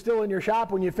tools are still in your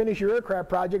shop when you finish your aircraft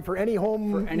project for any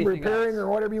home repairing or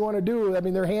whatever you want to do. I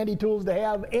mean, they're handy tools to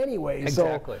have anyway.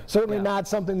 Exactly. So certainly not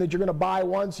something that you're going to buy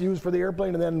once, use for the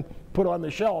airplane, and then put on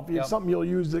the shelf. It's something you'll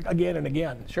use again and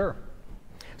again. Sure.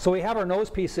 So we have our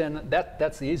nose piece in.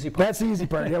 That's the easy part. That's the easy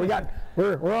part. Yeah,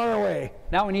 we're on our way.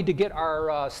 Now we need to get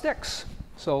our sticks.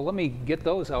 So let me get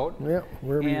those out. Yeah,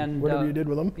 whatever you did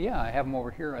with them. Yeah, I have them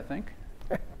over here, I think.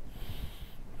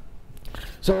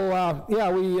 So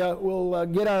we'll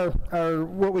get our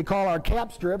what we call our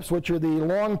cap strips, which are the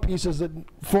long pieces that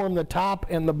form the top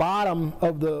and the bottom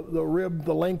of the rib,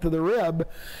 the length of the rib,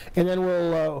 and then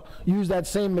we'll use that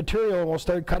same material and we'll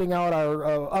start cutting out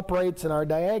our uprights and our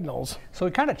diagonals. So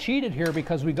we kind of cheated here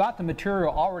because we got the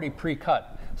material already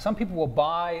pre-cut. Some people will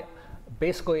buy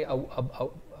basically a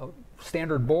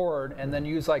standard board and then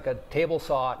use like a table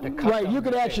saw to cut them. Right, you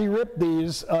could actually rip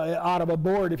these out of a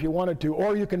board if you wanted to,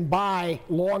 or you can buy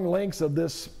long lengths of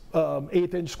this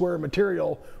 1/8-inch square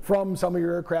material from some of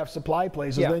your aircraft supply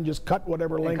places, then just cut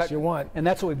whatever lengths you want. And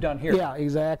that's what we've done here. Yeah,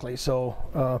 exactly.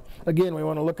 So again, we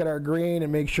want to look at our grain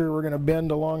and make sure we're going to bend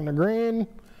along the grain,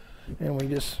 and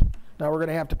now we're going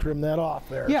to have to trim that off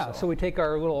there. Yeah, so we take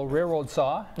our little railroad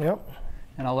saw. Yep.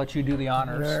 And I'll let you do the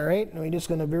honors. All right, and we're just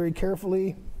going to very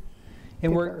carefully.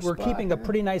 And we're keeping a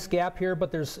pretty nice gap here,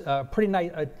 but there's a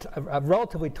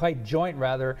relatively tight joint,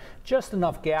 rather, just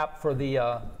enough gap for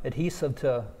the adhesive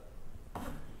to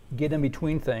get in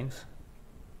between things.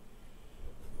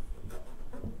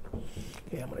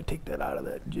 Yeah, I'm going to take that out of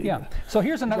that jig. Yeah. So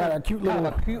here's another cute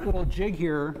little jig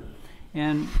here,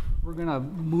 and we're going to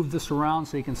move this around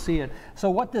so you can see it. So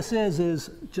what this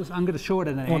is just, I'm going to show it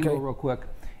at an angle real quick.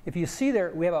 If you see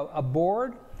there, we have a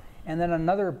board and then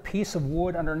another piece of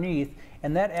wood underneath,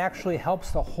 and that actually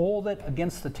helps to hold it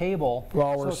against the table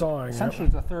while we're sawing. Essentially,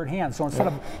 it's a third hand. So instead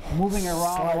of moving it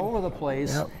around all over the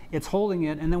place, it's holding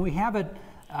it, and then we have it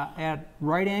at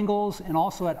right angles and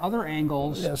also at other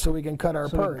angles. Yeah, so we can cut our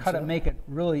parts. We can cut it, make it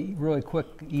really, really quick,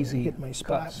 easy Hit my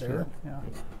spot cuts. there. Yeah.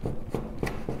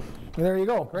 And there you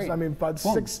go. Great. I mean, about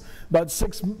Boom. six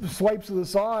swipes of the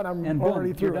saw, and I'm boom,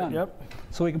 already through you're done. it. Yep.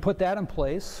 So we can put that in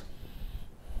place.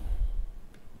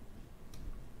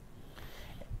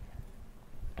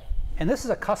 And this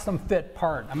is a custom fit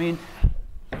part. I mean,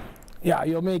 Yeah,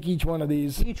 you'll make each one of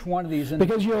these. each one of these,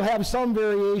 Because you'll have some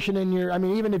variation in your, I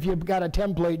mean, even if you've got a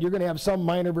template, you're going to have some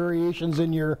minor variations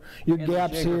in your the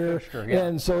gaps jigger here. fixture, yeah.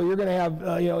 And so you're going to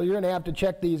have, you're going to have to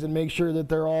check these and make sure that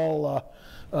they're all,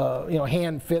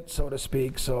 hand fit, so to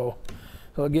speak. So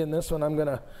again, this one, I'm going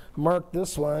to mark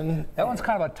this one. that one's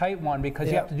kind of a tight one because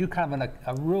you Yeah. have to do kind of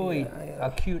a really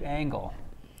acute angle.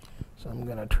 So I'm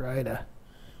going to try to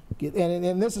get,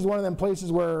 and this is one of them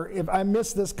places where if I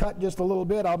miss this cut just a little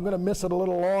bit, I'm going to miss it a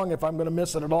little long if I'm going to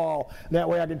miss it at all. And that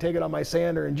way I can take it on my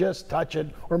sander and just touch it,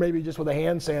 or maybe just with a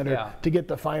hand sander Yeah. to get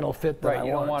the final fit that I Right,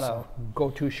 you don't want to so.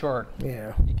 go too short.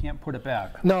 Yeah. You can't put it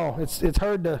back. No, it's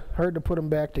hard to put them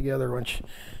back together. Which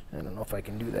I don't know if I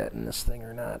can do that in this thing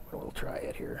or not, but we'll try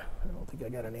it here. I don't think I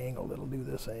got an angle that'll do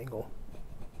this angle.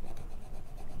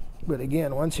 But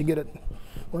again, once you get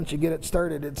it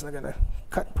started, it's not going to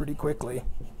cut pretty quickly.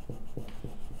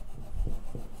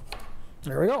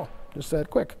 There we go, just that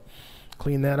quick.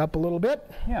 Clean that up a little bit.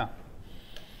 Yeah.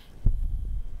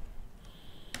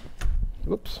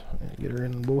 Whoops, get her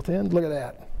in both ends. Look at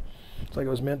that. It's like it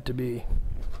was meant to be.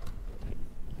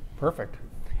 Perfect.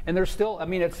 And there's still, I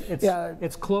mean,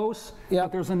 it's close, Yeah.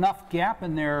 but there's enough gap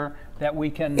in there that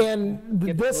we can And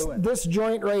get through it. this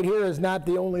joint right here is not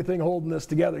the only thing holding this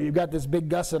together. You've got this big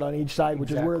gusset on each side,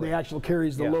 which is where the Exactly. actual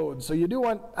carries the Yeah. load. So you do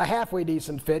want a halfway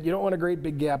decent fit. You don't want a great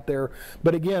big gap there.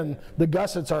 But again, the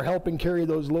gussets are helping carry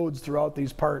those loads throughout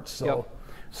these parts. So. Yep.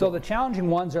 So the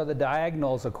challenging ones are the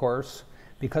diagonals, of course,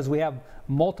 because we have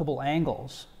multiple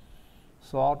angles.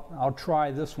 So I'll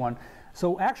try this one.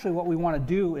 So actually what we want to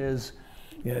do is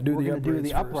Yeah, do we're the going to do uprights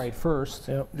the first. upright first.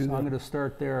 Yep, do So I'm the- going to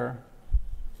start there.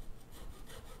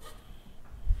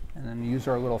 And then use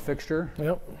our little fixture.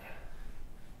 Yep.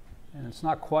 And it's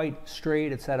not quite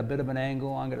straight, it's at a bit of an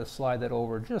angle. I'm going to slide that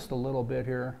over just a little bit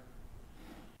here.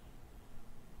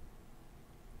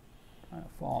 Trying to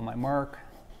follow my mark.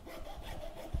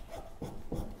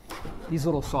 These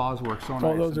little saws work so nice.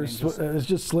 Oh, those I are mean, it's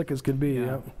just slick as can be. Yeah.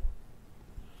 Yep.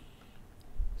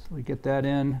 so we get that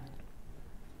in.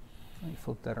 Let me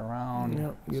flip that around.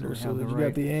 Yep. Get her we so have that the you right-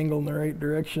 got the angle in the right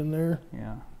direction there.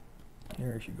 Yeah.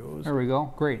 There she goes. There we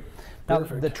go. Great. Now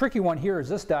Perfect. the tricky one here is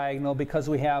this diagonal because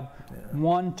we have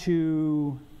 1,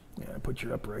 2. Yeah, put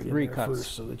your upright in Three there cuts.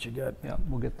 first so that you got. Yeah,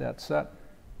 we'll get that set.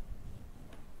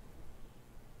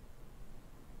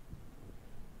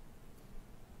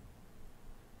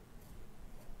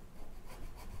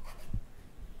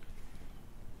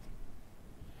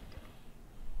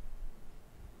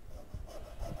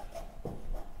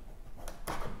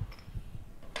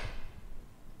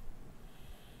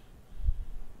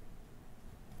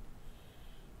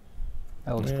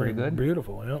 That looks pretty good.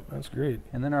 Beautiful. Yep, that's great.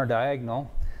 And then our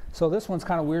diagonal. So this one's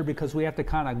kind of weird because we have to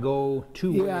kind of go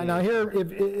two ways. Yeah. Now here,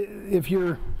 if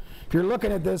you're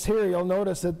looking at this here, you'll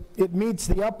notice that it meets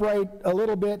the upright a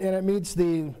little bit and it meets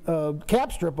the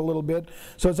cap strip a little bit.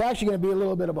 So it's actually going to be a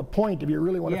little bit of a point if you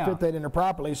really want to Yeah. fit that in there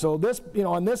properly. So this,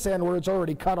 on this end where it's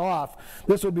already cut off,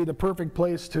 this would be the perfect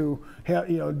place to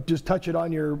have, just touch it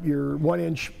on your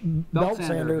 1-inch belt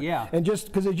sander. Yeah. And just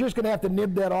because you're just going to have to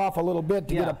nib that off a little bit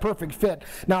to get Yeah. a perfect fit.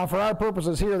 Now for our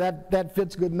purposes here, that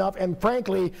fits good enough. And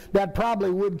frankly, that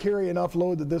probably would carry enough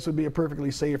load that this would be a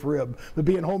perfectly safe rib. But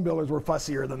being home builders, we're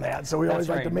fussier than that. So we always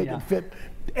That's like to right, make yeah. it fit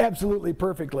absolutely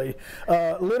perfectly.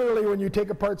 Literally, when you take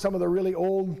apart some of the really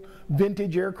old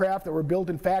vintage aircraft that were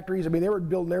built in factories, I mean, they were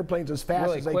building airplanes as fast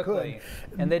Really as they quickly,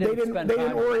 could. and they didn't spend they time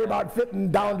didn't on worry that. about fitting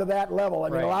down to that level. I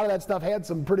mean, Right. a lot of that stuff had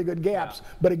some pretty good gaps.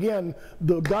 But again,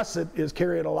 the gusset is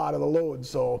carrying a lot of the load,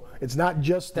 so it's not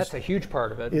just That's a huge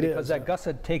part of it, It because is, that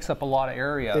gusset takes up a lot of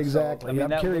area. exactly. So, I mean, Yep,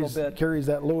 that carries, little bit. carries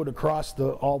that load across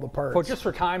all the parts. Well, just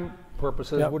for time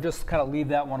purposes, Yep. we'll just kind of leave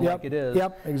that one Yep, like it is.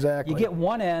 Yep, exactly. You get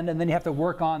one end, and then you have to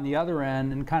work on the other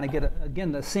end and kind of get,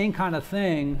 again, the same kind of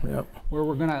thing Yep. where I'm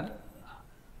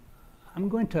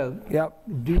going to Yep,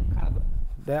 do kind of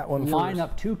that one line first.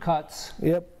 up two cuts.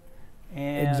 Yep,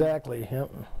 And exactly.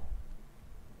 Yep.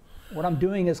 what I'm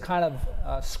doing is kind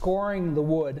of scoring the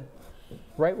wood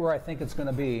right where I think it's going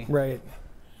to be. Right.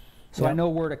 So I Yep. know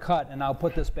where to cut, and I'll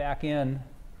put this back in,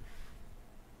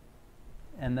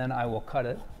 and then I will cut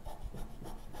it.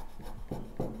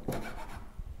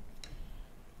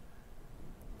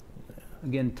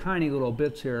 Again, tiny little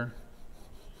bits here.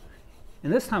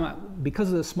 And this time,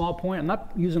 because of the small point, I'm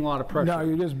not using a lot of pressure. No,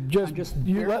 you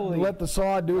you let the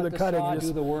saw do the cutting. Let the saw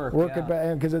do the work. Work it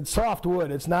back, because it's soft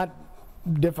wood. It's not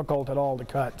difficult at all to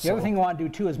cut. The other thing you want to do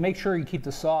too is make sure you keep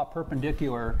the saw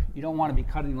perpendicular. You don't want to be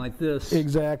cutting like this.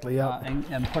 Exactly. Yeah.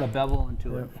 And put a bevel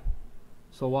into it.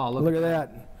 So wow, look at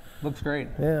that. Looks great.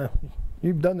 Yeah,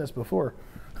 you've done this before.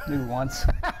 Maybe once.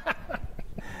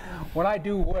 When I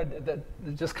do wood,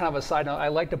 just kind of a side note, I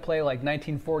like to play like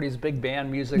 1940s big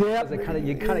band music. Yep. Because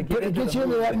you kind of get into gets you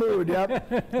into that mood.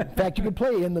 Yep. In fact, you could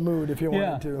play in the mood if you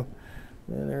wanted to.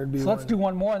 And there'd be so let's do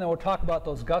one more, and then we'll talk about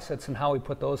those gussets and how we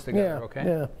put those together. Okay.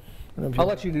 Yeah. I'll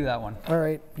let you do that one. All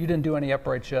right. You didn't do any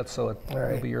uprights yet, so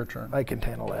it'll be your turn. I can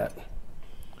handle that.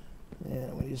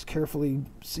 And we just carefully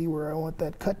see where I want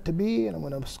that cut to be, and I'm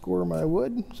going to score my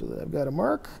wood so that I've got a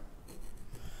mark.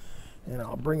 And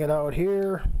I'll bring it out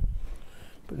here.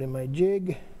 Put it in my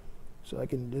jig, so I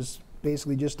can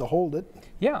basically just to hold it.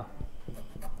 Yeah.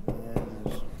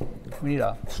 We need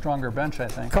a stronger bench, I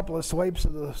think. A couple of swipes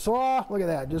of the saw. Look at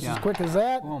that, just as quick as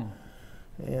that. Boom.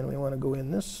 And we want to go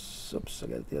in this. Oops, I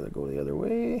got to go the other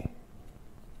way.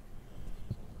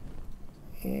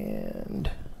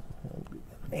 And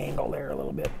angle there a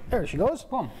little bit. There she goes.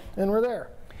 Boom. And we're there.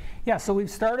 Yeah, so we've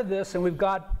started this, and we've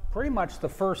got pretty much the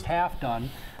first half done.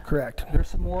 Correct. There's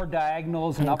some more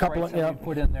diagonals and uprights that we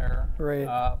put in there. Right.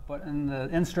 But in the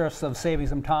interest of saving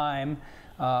some time,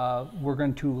 we're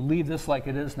going to leave this like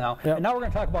it is now. Yep. And now we're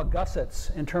going to talk about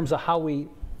gussets in terms of how we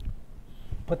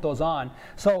put those on.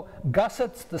 So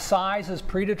gussets, the size is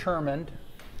predetermined.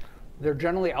 They're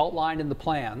generally outlined in the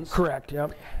plans. Correct,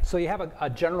 yep. So you have a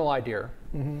general idea.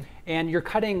 And you're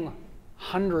cutting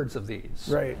hundreds of these.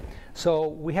 Right. So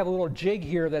we have a little jig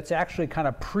here that's actually kind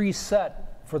of preset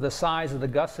for the size of the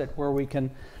gusset, where we can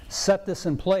set this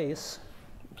in place.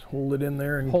 Just hold it in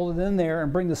there.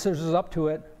 And bring the scissors up to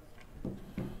it.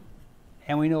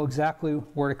 And we know exactly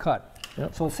where to cut.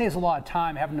 Yep. So it saves a lot of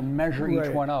time having to measure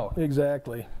each one out.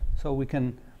 Exactly. So we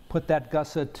can put that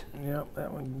gusset. Yep,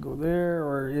 that one can go there,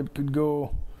 or it could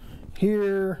go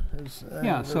here.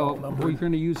 Yeah, so we're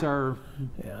going to use our.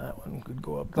 Yeah, that one could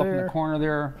go up there. Up there. in the corner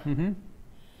there. Yeah,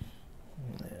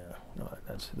 no,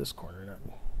 that's this corner. Not.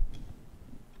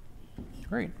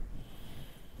 Great.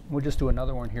 We'll just do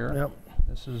another one here. Yep.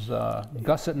 This is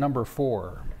gusset number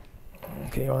 4.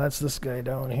 Okay, well that's this guy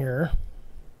down here.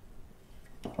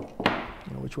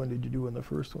 Which one did you do in the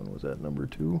first one? Was that number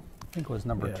 2? I think it was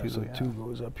number 2. So 2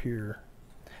 goes up here.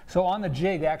 So on the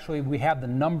jig, actually, we have the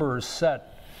numbers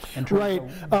set in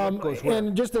terms of what goes where.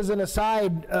 And just as an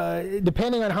aside,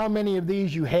 depending on how many of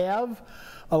these you have,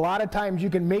 a lot of times you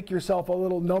can make yourself a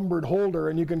little numbered holder,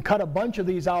 and you can cut a bunch of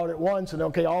these out at once, and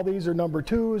okay, all these are number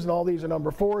 2s and all these are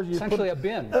number 4s. You essentially a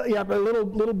bin. Yeah, but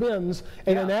little bins,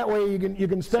 and in that way you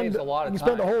can spend a lot of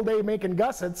spend a whole day making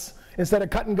gussets instead of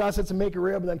cutting gussets and make a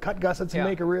rib, and then cut gussets and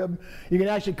make a rib. You can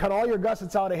actually cut all your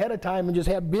gussets out ahead of time and just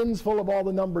have bins full of all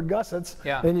the numbered gussets.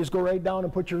 Yeah. And you just go right down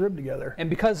and put your rib together. And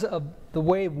because of the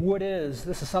way wood is,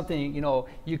 this is something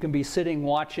you can be sitting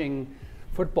watching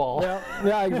football.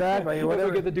 Yeah, exactly. If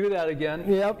we get to do that again.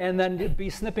 Yep. And then be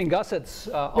snipping gussets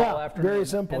all afternoon. Very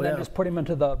simple. And then just put them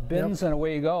into the bins and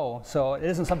away you go. So it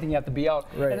isn't something you have to be out.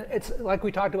 Right. And it's like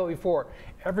we talked about before.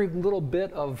 Every little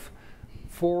bit of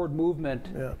forward movement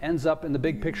ends up in the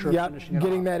big picture of finishing it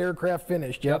getting off. that aircraft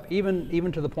finished. Yep.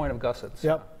 Even to the point of gussets.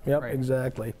 Yep. Right.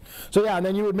 Exactly. So yeah, and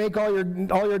then you would make all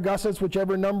your gussets,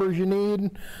 whichever numbers you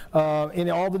need, in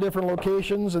all the different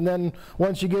locations, and then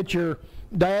once you get your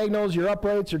diagonals, your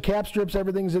uprights, your cap strips,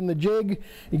 everything's in the jig.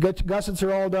 You get your gussets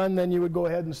are all done, then you would go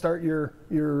ahead and start your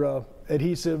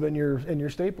adhesive and your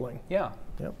stapling. Yeah.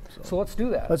 Yep. So let's do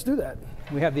that. Let's do that.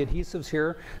 We have the adhesives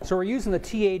here. So we're using the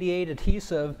T88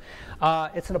 adhesive.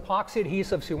 It's an epoxy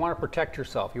adhesive, so you want to protect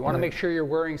yourself. You want to make sure you're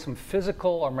wearing some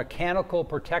physical or mechanical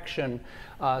protection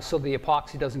so the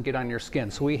epoxy doesn't get on your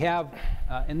skin. So we have,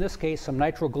 in this case, some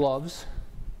nitrile gloves.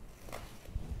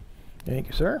 Thank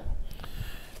you, sir.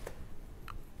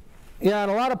 Yeah,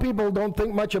 and a lot of people don't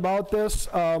think much about this.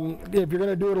 If you're going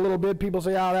to do it a little bit, people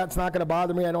say, oh, that's not going to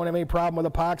bother me. I don't have any problem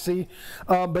with epoxy.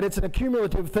 But it's an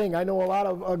accumulative thing. I know a lot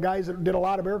of guys that did a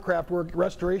lot of aircraft work,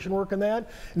 restoration work and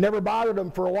that. Never bothered them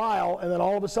for a while, and then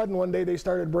all of a sudden one day they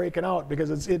started breaking out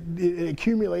because it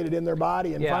accumulated in their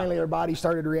body, and finally their body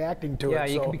started reacting to it. Yeah,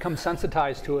 you can become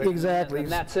sensitized to it. Exactly.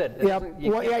 And that's it. You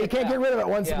can't get rid of it.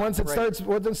 Once it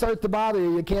starts to bother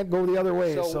you, you can't go the other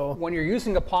way. So when you're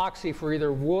using epoxy for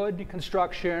either wood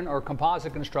construction or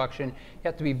composite construction, you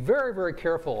have to be very, very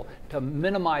careful to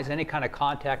minimize any kind of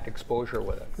contact exposure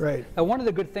with it. Right. And one of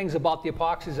the good things about the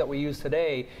epoxies that we use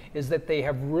today is that they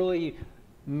have really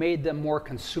made them more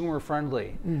consumer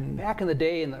friendly. Back in the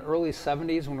day, in the early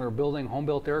 70s, when we were building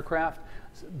home-built aircraft,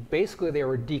 basically they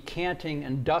were decanting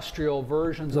industrial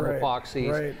versions of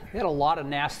epoxies. They had a lot of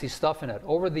nasty stuff in it.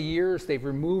 Over the years, they've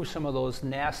removed some of those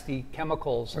nasty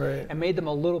chemicals and made them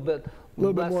a little bit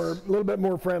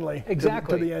more friendly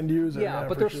to the end user. Yeah,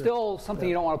 but they're still something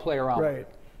you don't want to play around with.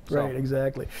 Right,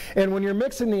 exactly. And when you're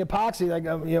mixing the epoxy, like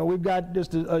you know, we've got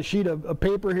just a sheet of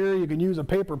paper here. You can use a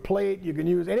paper plate. You can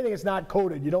use anything that's not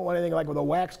coated. You don't want anything like with a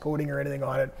wax coating or anything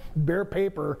on it. Bare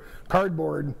paper,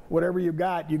 cardboard, whatever you've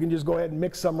got, you can just go ahead and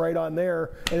mix some right on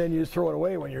there, and then you just throw it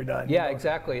away when you're done. Yeah,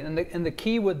 exactly. And the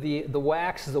key with the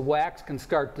wax is the wax can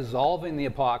start dissolving the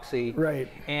epoxy. Right.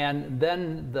 And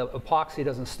then the epoxy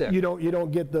doesn't stick. You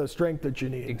don't get the strength that you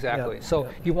need. Exactly. So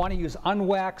you want to use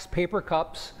unwaxed paper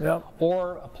cups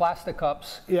or plastic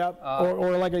cups.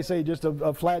 Or like I say, just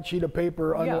a flat sheet of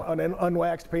paper on an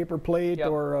unwaxed paper plate.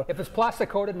 Or if it's plastic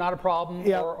coated, not a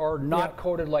problem. Or not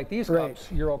coated like these cups,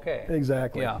 you're okay.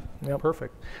 Exactly.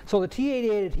 Perfect. So the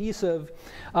T88 adhesive,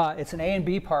 it's an A and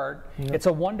B part. It's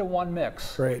a 1-to-1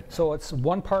 mix. So it's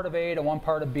 1 part of A to 1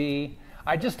 part of B.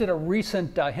 I just did a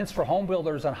recent Hints for Home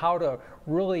Builders on how to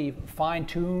really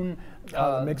fine-tune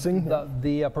mixing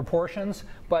the proportions,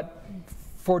 but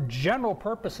for general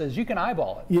purposes, you can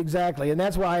eyeball it. Exactly, and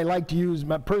that's why I like to use,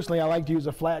 personally, I like to use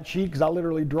a flat sheet, because I'll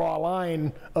literally draw a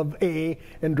line of A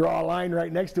and draw a line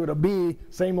right next to it of B,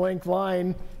 same length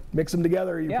line, mix them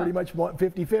together, you pretty much want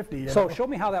 50-50. So show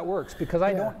me how that works, because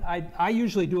I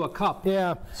usually do a cup.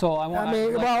 So I want.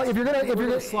 Well, if you're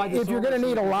gonna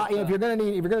need a lot, if you're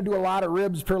gonna do a lot of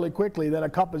ribs fairly quickly, then a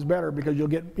cup is better, because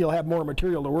you'll have more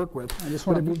material to work with. I just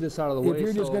want to move this out of the way. If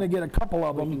you're just gonna get a couple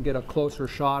of them, we can get a closer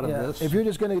shot of this. If you're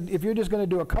just gonna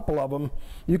do a couple of them,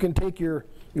 you can take your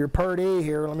part A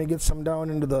here. Let me get some down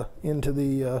into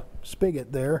the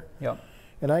spigot there.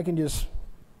 And I can just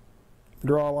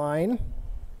draw a line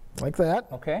like that.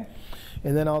 Okay.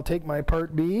 And then I'll take my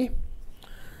part B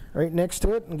right next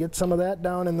to it and get some of that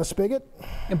down in the spigot.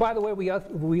 And by the way,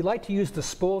 we like to use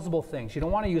disposable things. You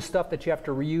don't want to use stuff that you have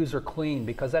to reuse or clean,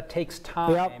 because that takes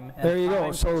time. There you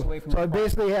go. So I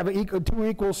basically have 2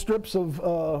 equal strips of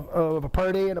a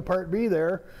part A and a part B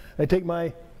there. I take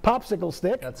my popsicle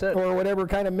stick or whatever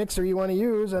kind of mixer you want to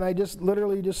use, and I just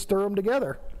literally just stir them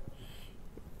together.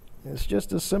 It's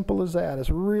just as simple as that. It's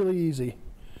really easy.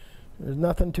 There's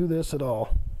nothing to this at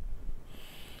all.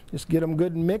 Just get them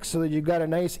good and mixed so that you've got a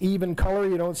nice even color.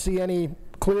 You don't see any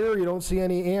clear, you don't see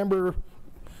any amber.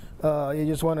 You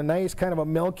just want a nice kind of a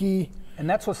milky. And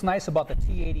that's what's nice about the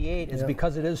T88 is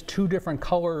because it is 2 different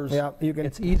colors.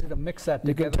 It's easy to mix that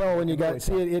together. You can tell when you got,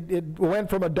 see it went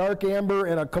from a dark amber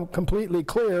and a completely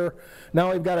clear.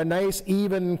 Now we've got a nice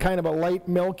even kind of a light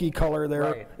milky color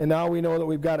there. And now we know that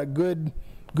we've got a good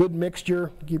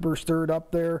mixture. Keep her stirred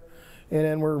up there. And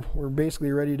then we're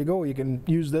basically ready to go. You can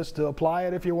use this to apply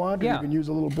it if you want. Or you can use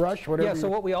a little brush, whatever. So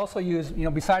what we also use,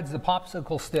 besides the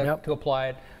popsicle stick to apply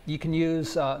it, you can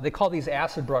use, they call these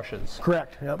acid brushes.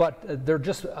 Correct. But they're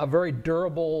just a very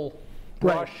durable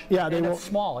brush. And it's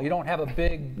small. You don't have a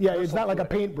big. It's not like a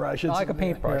paintbrush. It's not like a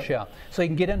paintbrush, So you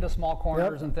can get into small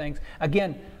corners and things.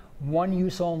 Again, one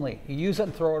use only. You use it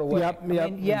and throw it away.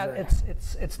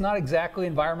 It's not exactly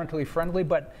environmentally friendly,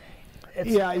 but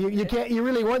you can't. You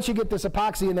really, once you get this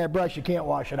epoxy in that brush, you can't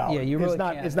wash it out. You really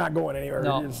can't. It's not going anywhere.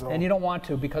 No, and you don't want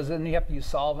to, because then you have to use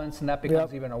solvents, and that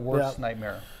becomes even a worse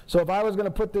nightmare. So if I was going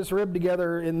to put this rib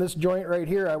together in this joint right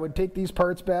here, I would take these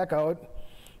parts back out.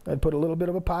 I'd put a little bit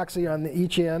of epoxy on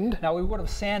each end. Now we would have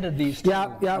sanded these too.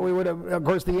 We would have. Of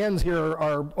course, the ends here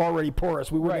are already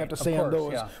porous. We wouldn't have to sand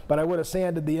those. But I would have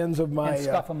sanded the ends of my. And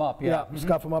scuff them up.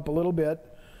 Scuff them up a little bit.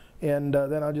 And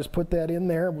then I'll just put that in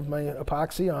there with my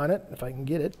epoxy on it. If I can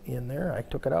get it in there. I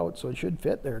took it out, so it should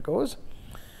fit. There it goes.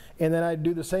 And then I'd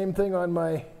do the same thing on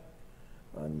my,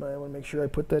 I want to make sure I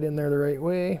put that in there the right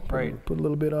way. Put a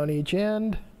little bit on each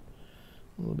end.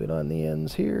 A little bit on the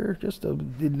ends here. Just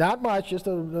not much, just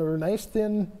a nice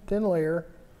thin layer.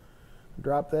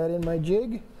 Drop that in my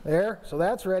jig. There. So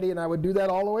that's ready, and I would do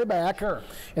that all the way back. And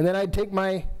then I'd take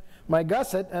my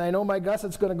gusset, and I know my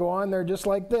gusset's going to go on there just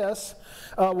like this.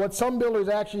 What some builders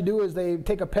actually do is they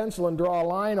take a pencil and draw a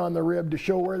line on the rib to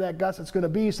show where that gusset's going to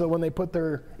be, so when they put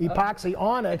their epoxy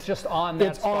on it, it's just on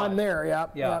that spot. On there.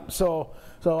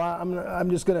 So I'm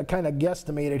just going to kind of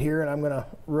guesstimate it here, and I'm going to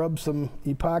rub some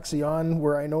epoxy on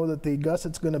where I know that the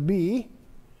gusset's going to be.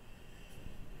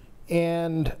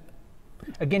 And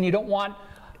again, you don't want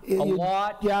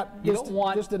lot. Yeah, you don't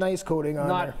want just a nice coating on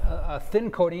there. Not a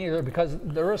thin coating either, because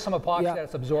there is some epoxy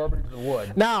that's absorbent into the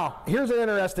wood. Now, here's an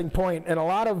interesting point, and a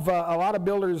lot of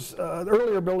builders,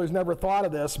 earlier builders, never thought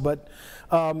of this, but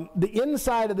the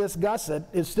inside of this gusset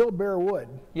is still bare wood.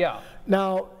 Yeah.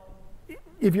 Now,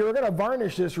 if you were going to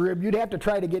varnish this rib, you'd have to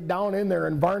try to get down in there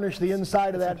and varnish the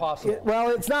inside of that. Impossible. Well,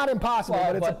 it's not impossible,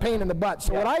 but it's a pain in the butt.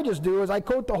 So what I just do is I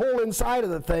coat the whole inside of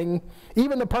the thing,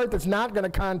 even the part that's not going to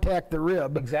contact the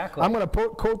rib. Exactly. I'm going to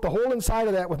coat the whole inside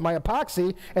of that with my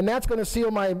epoxy, and that's going to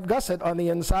seal my gusset on the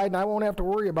inside, and I won't have to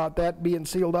worry about that being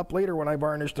sealed up later when I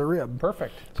varnish the rib.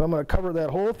 Perfect. So I'm going to cover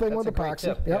that whole thing with epoxy.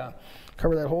 Tip, yeah.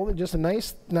 Cover that whole thing, just a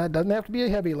nice, it doesn't have to be a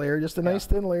heavy layer, just a nice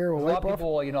thin layer. We'll a lot of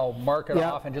people will, you know, mark it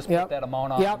off and just put that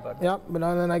amount on. But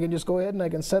then I can just go ahead and I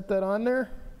can set that on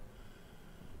there,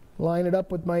 line it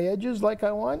up with my edges like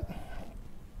I want,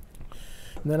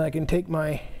 and then I can take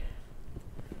my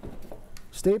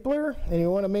stapler, and you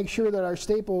want to make sure that our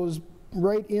staple is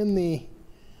right in the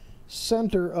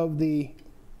center of the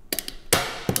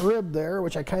rib there,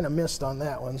 which I kind of missed on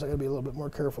that one, so I got to be a little bit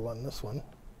more careful on this one.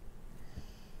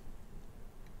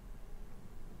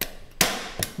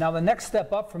 Now the next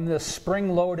step up from this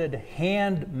spring-loaded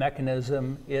hand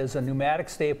mechanism is a pneumatic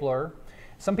stapler.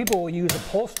 Some people will use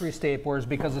upholstery staplers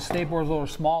because the staplers are a little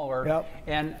smaller,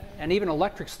 and even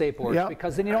electric staplers,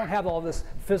 because then you don't have all this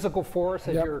physical force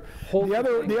as you're holding.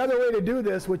 The other way to do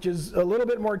this, which is a little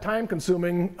bit more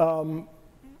time-consuming,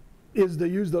 is to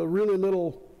use the really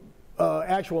little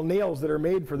actual nails that are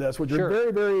made for this, which are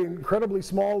very, very incredibly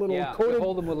small little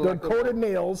coated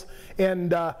nails,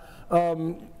 and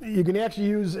you can actually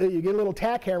use, you get a little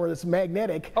tack hammer that's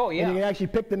magnetic, and you can actually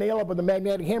pick the nail up with the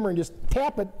magnetic hammer and just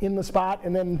tap it in the spot,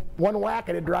 and then one whack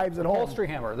and it drives it home. Upholstery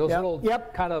hammer, those little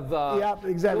kind of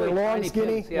exactly, really long,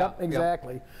 skinny,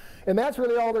 exactly. And that's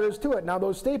really all there is to it. Now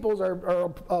those staples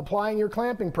are applying your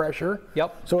clamping pressure.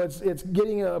 So it's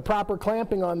getting a proper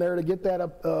clamping on there to get that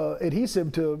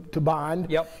adhesive to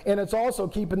bond. And it's also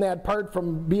keeping that part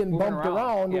from being bumped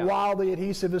around while the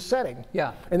adhesive is setting.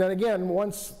 And then again,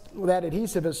 once that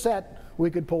adhesive is set,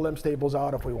 we could pull them staples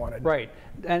out if we wanted. Right.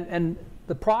 And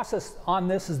the process on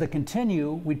this is to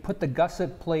continue. We'd put the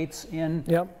gusset plates in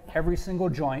every single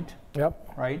joint.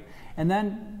 Right. And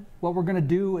then what we're going to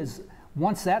do is,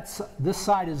 once this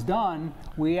side is done,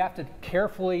 we have to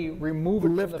carefully remove it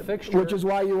from the fixture. Which is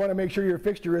why you want to make sure your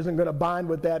fixture isn't going to bond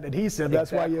with that adhesive.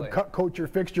 That's why you coat your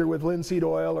fixture with linseed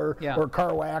oil or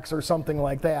car wax or something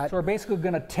like that. So we're basically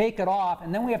going to take it off,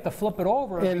 and then we have to flip it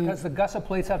over because the gusset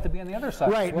plates have to be on the other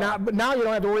side. Right. But now you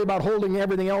don't have to worry about holding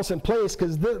everything else in place,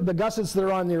 because the gussets that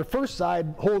are on your first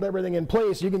side hold everything in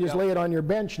place. You can just lay it on your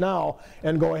bench now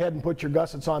and go ahead and put your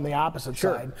gussets on the opposite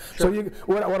side. So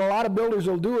what a lot of builders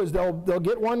will do is they'll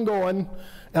get one going,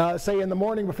 say in the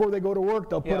morning before they go to work,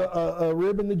 they'll put a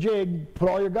rib in the jig, put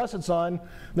all your gussets on.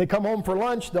 They come home for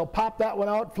lunch, they'll pop that one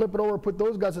out, flip it over, put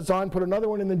those gussets on, put another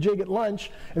one in the jig at lunch,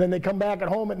 and then they come back at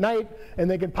home at night and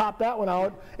they can pop that one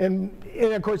out, and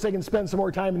of course they can spend some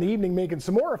more time in the evening making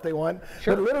some more if they want.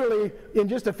 But literally in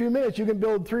just a few minutes you can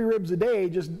build 3 ribs a day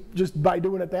just by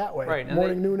doing it that way.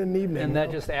 Morning, noon, and evening. And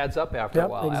that just adds up after a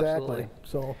while. Exactly.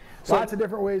 So lots of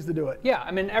different ways to do it. Yeah,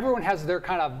 I mean, everyone has their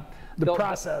kind of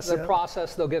process. The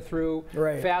process they'll get through,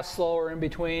 fast, slow, or in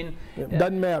between.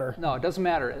 Doesn't matter. No, it doesn't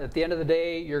matter. At the end of the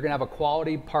day, you're going to have a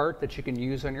quality part that you can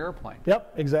use on your airplane.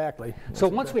 Exactly. So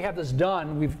once we have this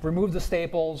done, we've removed the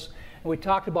staples, and we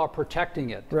talked about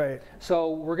protecting it.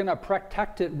 So we're going to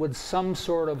protect it with some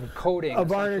sort of coating. A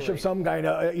varnish of some kind,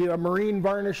 either a marine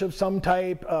varnish of some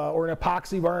type, or an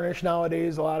epoxy varnish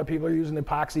nowadays. A lot of people are using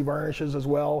epoxy varnishes as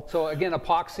well. So again,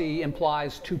 epoxy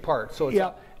implies 2 parts. So it's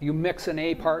you mix an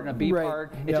A part and a B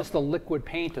part. It's just a liquid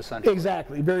paint, essentially.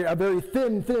 Exactly. A very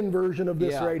thin version of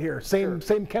this right here.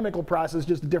 Same chemical process,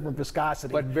 just a different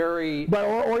viscosity. But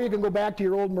or you can go back to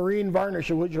your old marine varnish,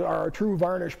 which are a true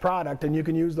varnish product, and you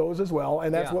can use those as well.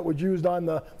 And that's what was used on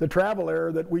the Travel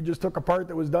Air that we just took apart,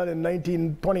 that was done in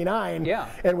 1929.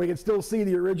 And we could still see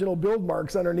the original build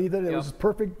marks underneath it. It was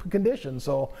perfect condition.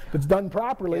 So if it's done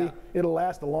properly, it'll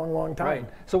last a long, long time.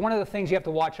 So one of the things you have to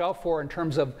watch out for in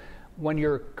terms of when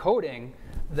you're coating,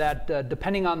 that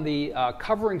depending on the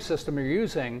covering system you're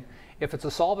using, if it's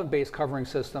a solvent-based covering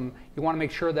system, you want to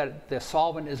make sure that the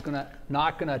solvent is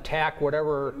not going to attack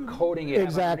whatever coating you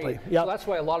have underneath. So that's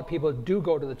why a lot of people do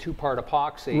go to the 2-part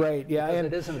epoxy. Because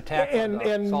it isn't attacking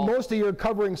and most of your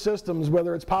covering systems,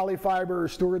 whether it's polyfiber or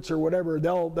Stewart's or whatever,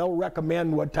 they'll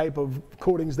recommend what type of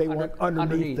coatings they want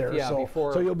underneath there.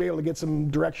 So you'll be able to get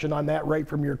some direction on that right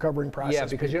from your covering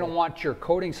process. Because you don't want your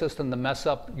coating system to mess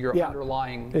up your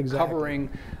underlying covering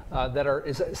that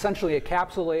is essentially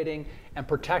encapsulating and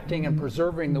protecting and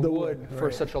preserving the wood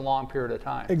for such a long period of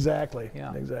time. Exactly.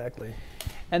 Yeah. Exactly.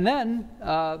 And then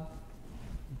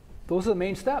those are the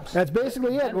main steps. That's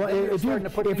basically it. Well, if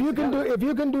you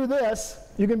can do this,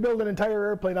 you can build an entire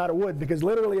airplane out of wood, because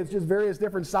literally it's just various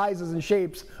different sizes and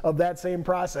shapes of that same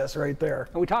process right there.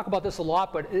 And we talk about this a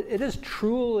lot, but it is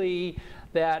truly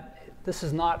that this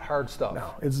is not hard stuff.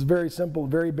 No, it's very simple,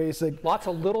 very basic. Lots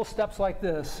of little steps like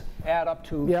this add up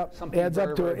to something adds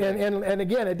very, up to it. And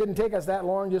again, it didn't take us that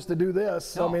long just to do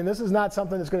this. No. I mean, this is not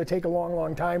something that's going to take a long,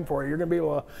 long time for you. You're going to be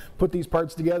able to put these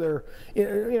parts together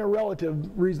in a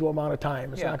relative, reasonable amount of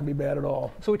time. It's not going to be bad at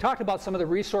all. So we talked about some of the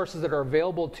resources that are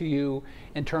available to you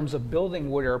in terms of building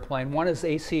wood airplane. One is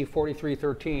AC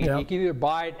 4313. You can either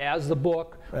buy it as the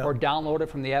book or download it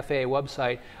from the FAA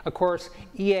website. Of course,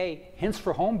 EA Hints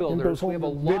for Home Builders. We have a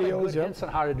lot of good hints on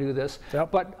how to do this,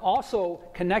 but also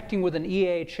connecting with an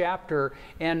EA chapter,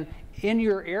 and in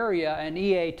your area an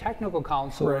EA technical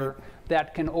counselor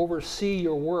that can oversee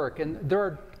your work. And there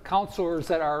are counselors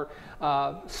that are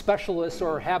specialists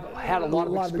or have had a lot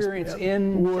of experience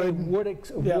in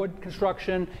wood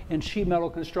construction and sheet metal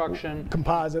construction,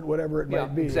 composite, whatever it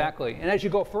might be. Exactly. And as you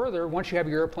go further, once you have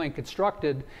your airplane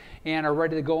constructed and are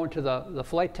ready to go into the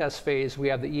flight test phase, we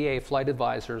have the EA flight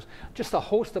advisors. Just a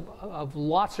host of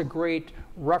lots of great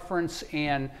reference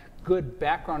and good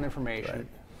background information.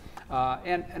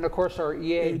 And of course our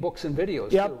EA books and videos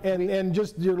too. And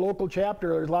just your local chapter,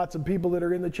 there's lots of people that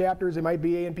are in the chapters. They might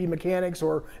be A&P mechanics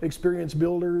or experienced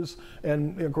builders,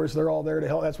 and of course they're all there to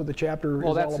help. That's what the chapter is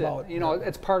all about. You know,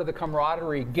 it's part of the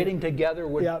camaraderie, getting together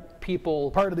with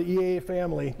people. Part of the EA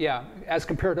family. Yeah, as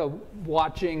compared to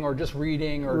watching or just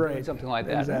reading or doing something like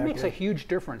that. It makes a huge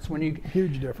difference when you,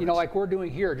 you know, like we're doing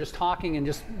here, just talking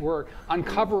and we're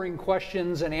uncovering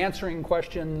questions and answering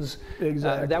questions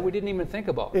that we didn't even think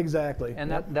about. Exactly.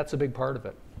 And that's a big part of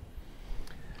it.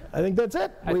 I think that's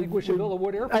it. I think we should build a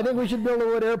wood airplane. I think we should build a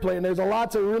wood airplane. There's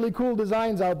lots of really cool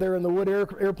designs out there in the wood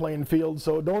airplane field,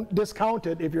 so don't discount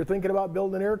it. If you're thinking about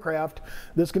building an aircraft,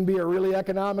 this can be a really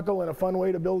economical and a fun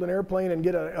way to build an airplane and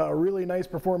get a really nice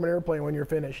performing airplane when you're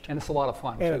finished. And it's a lot of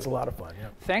fun. And it's a lot of fun,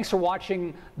 Thanks for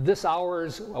watching this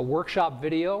hour's workshop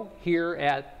video here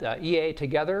at EA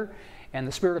Together and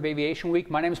the Spirit of Aviation Week.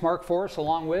 My name is Mark Forss,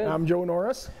 along with... I'm Joe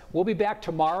Norris. We'll be back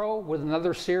tomorrow with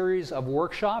another series of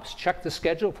workshops. Check the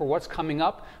schedule for what's coming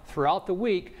up throughout the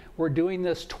week. We're doing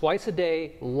this twice a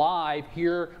day live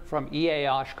here from EA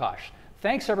Oshkosh.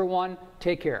 Thanks, everyone.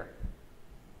 Take care.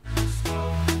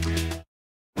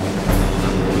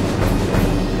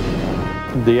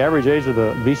 The average age of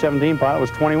the B-17 pilot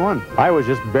was 21. I was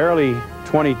just barely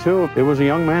 22. It was a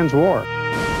young man's war.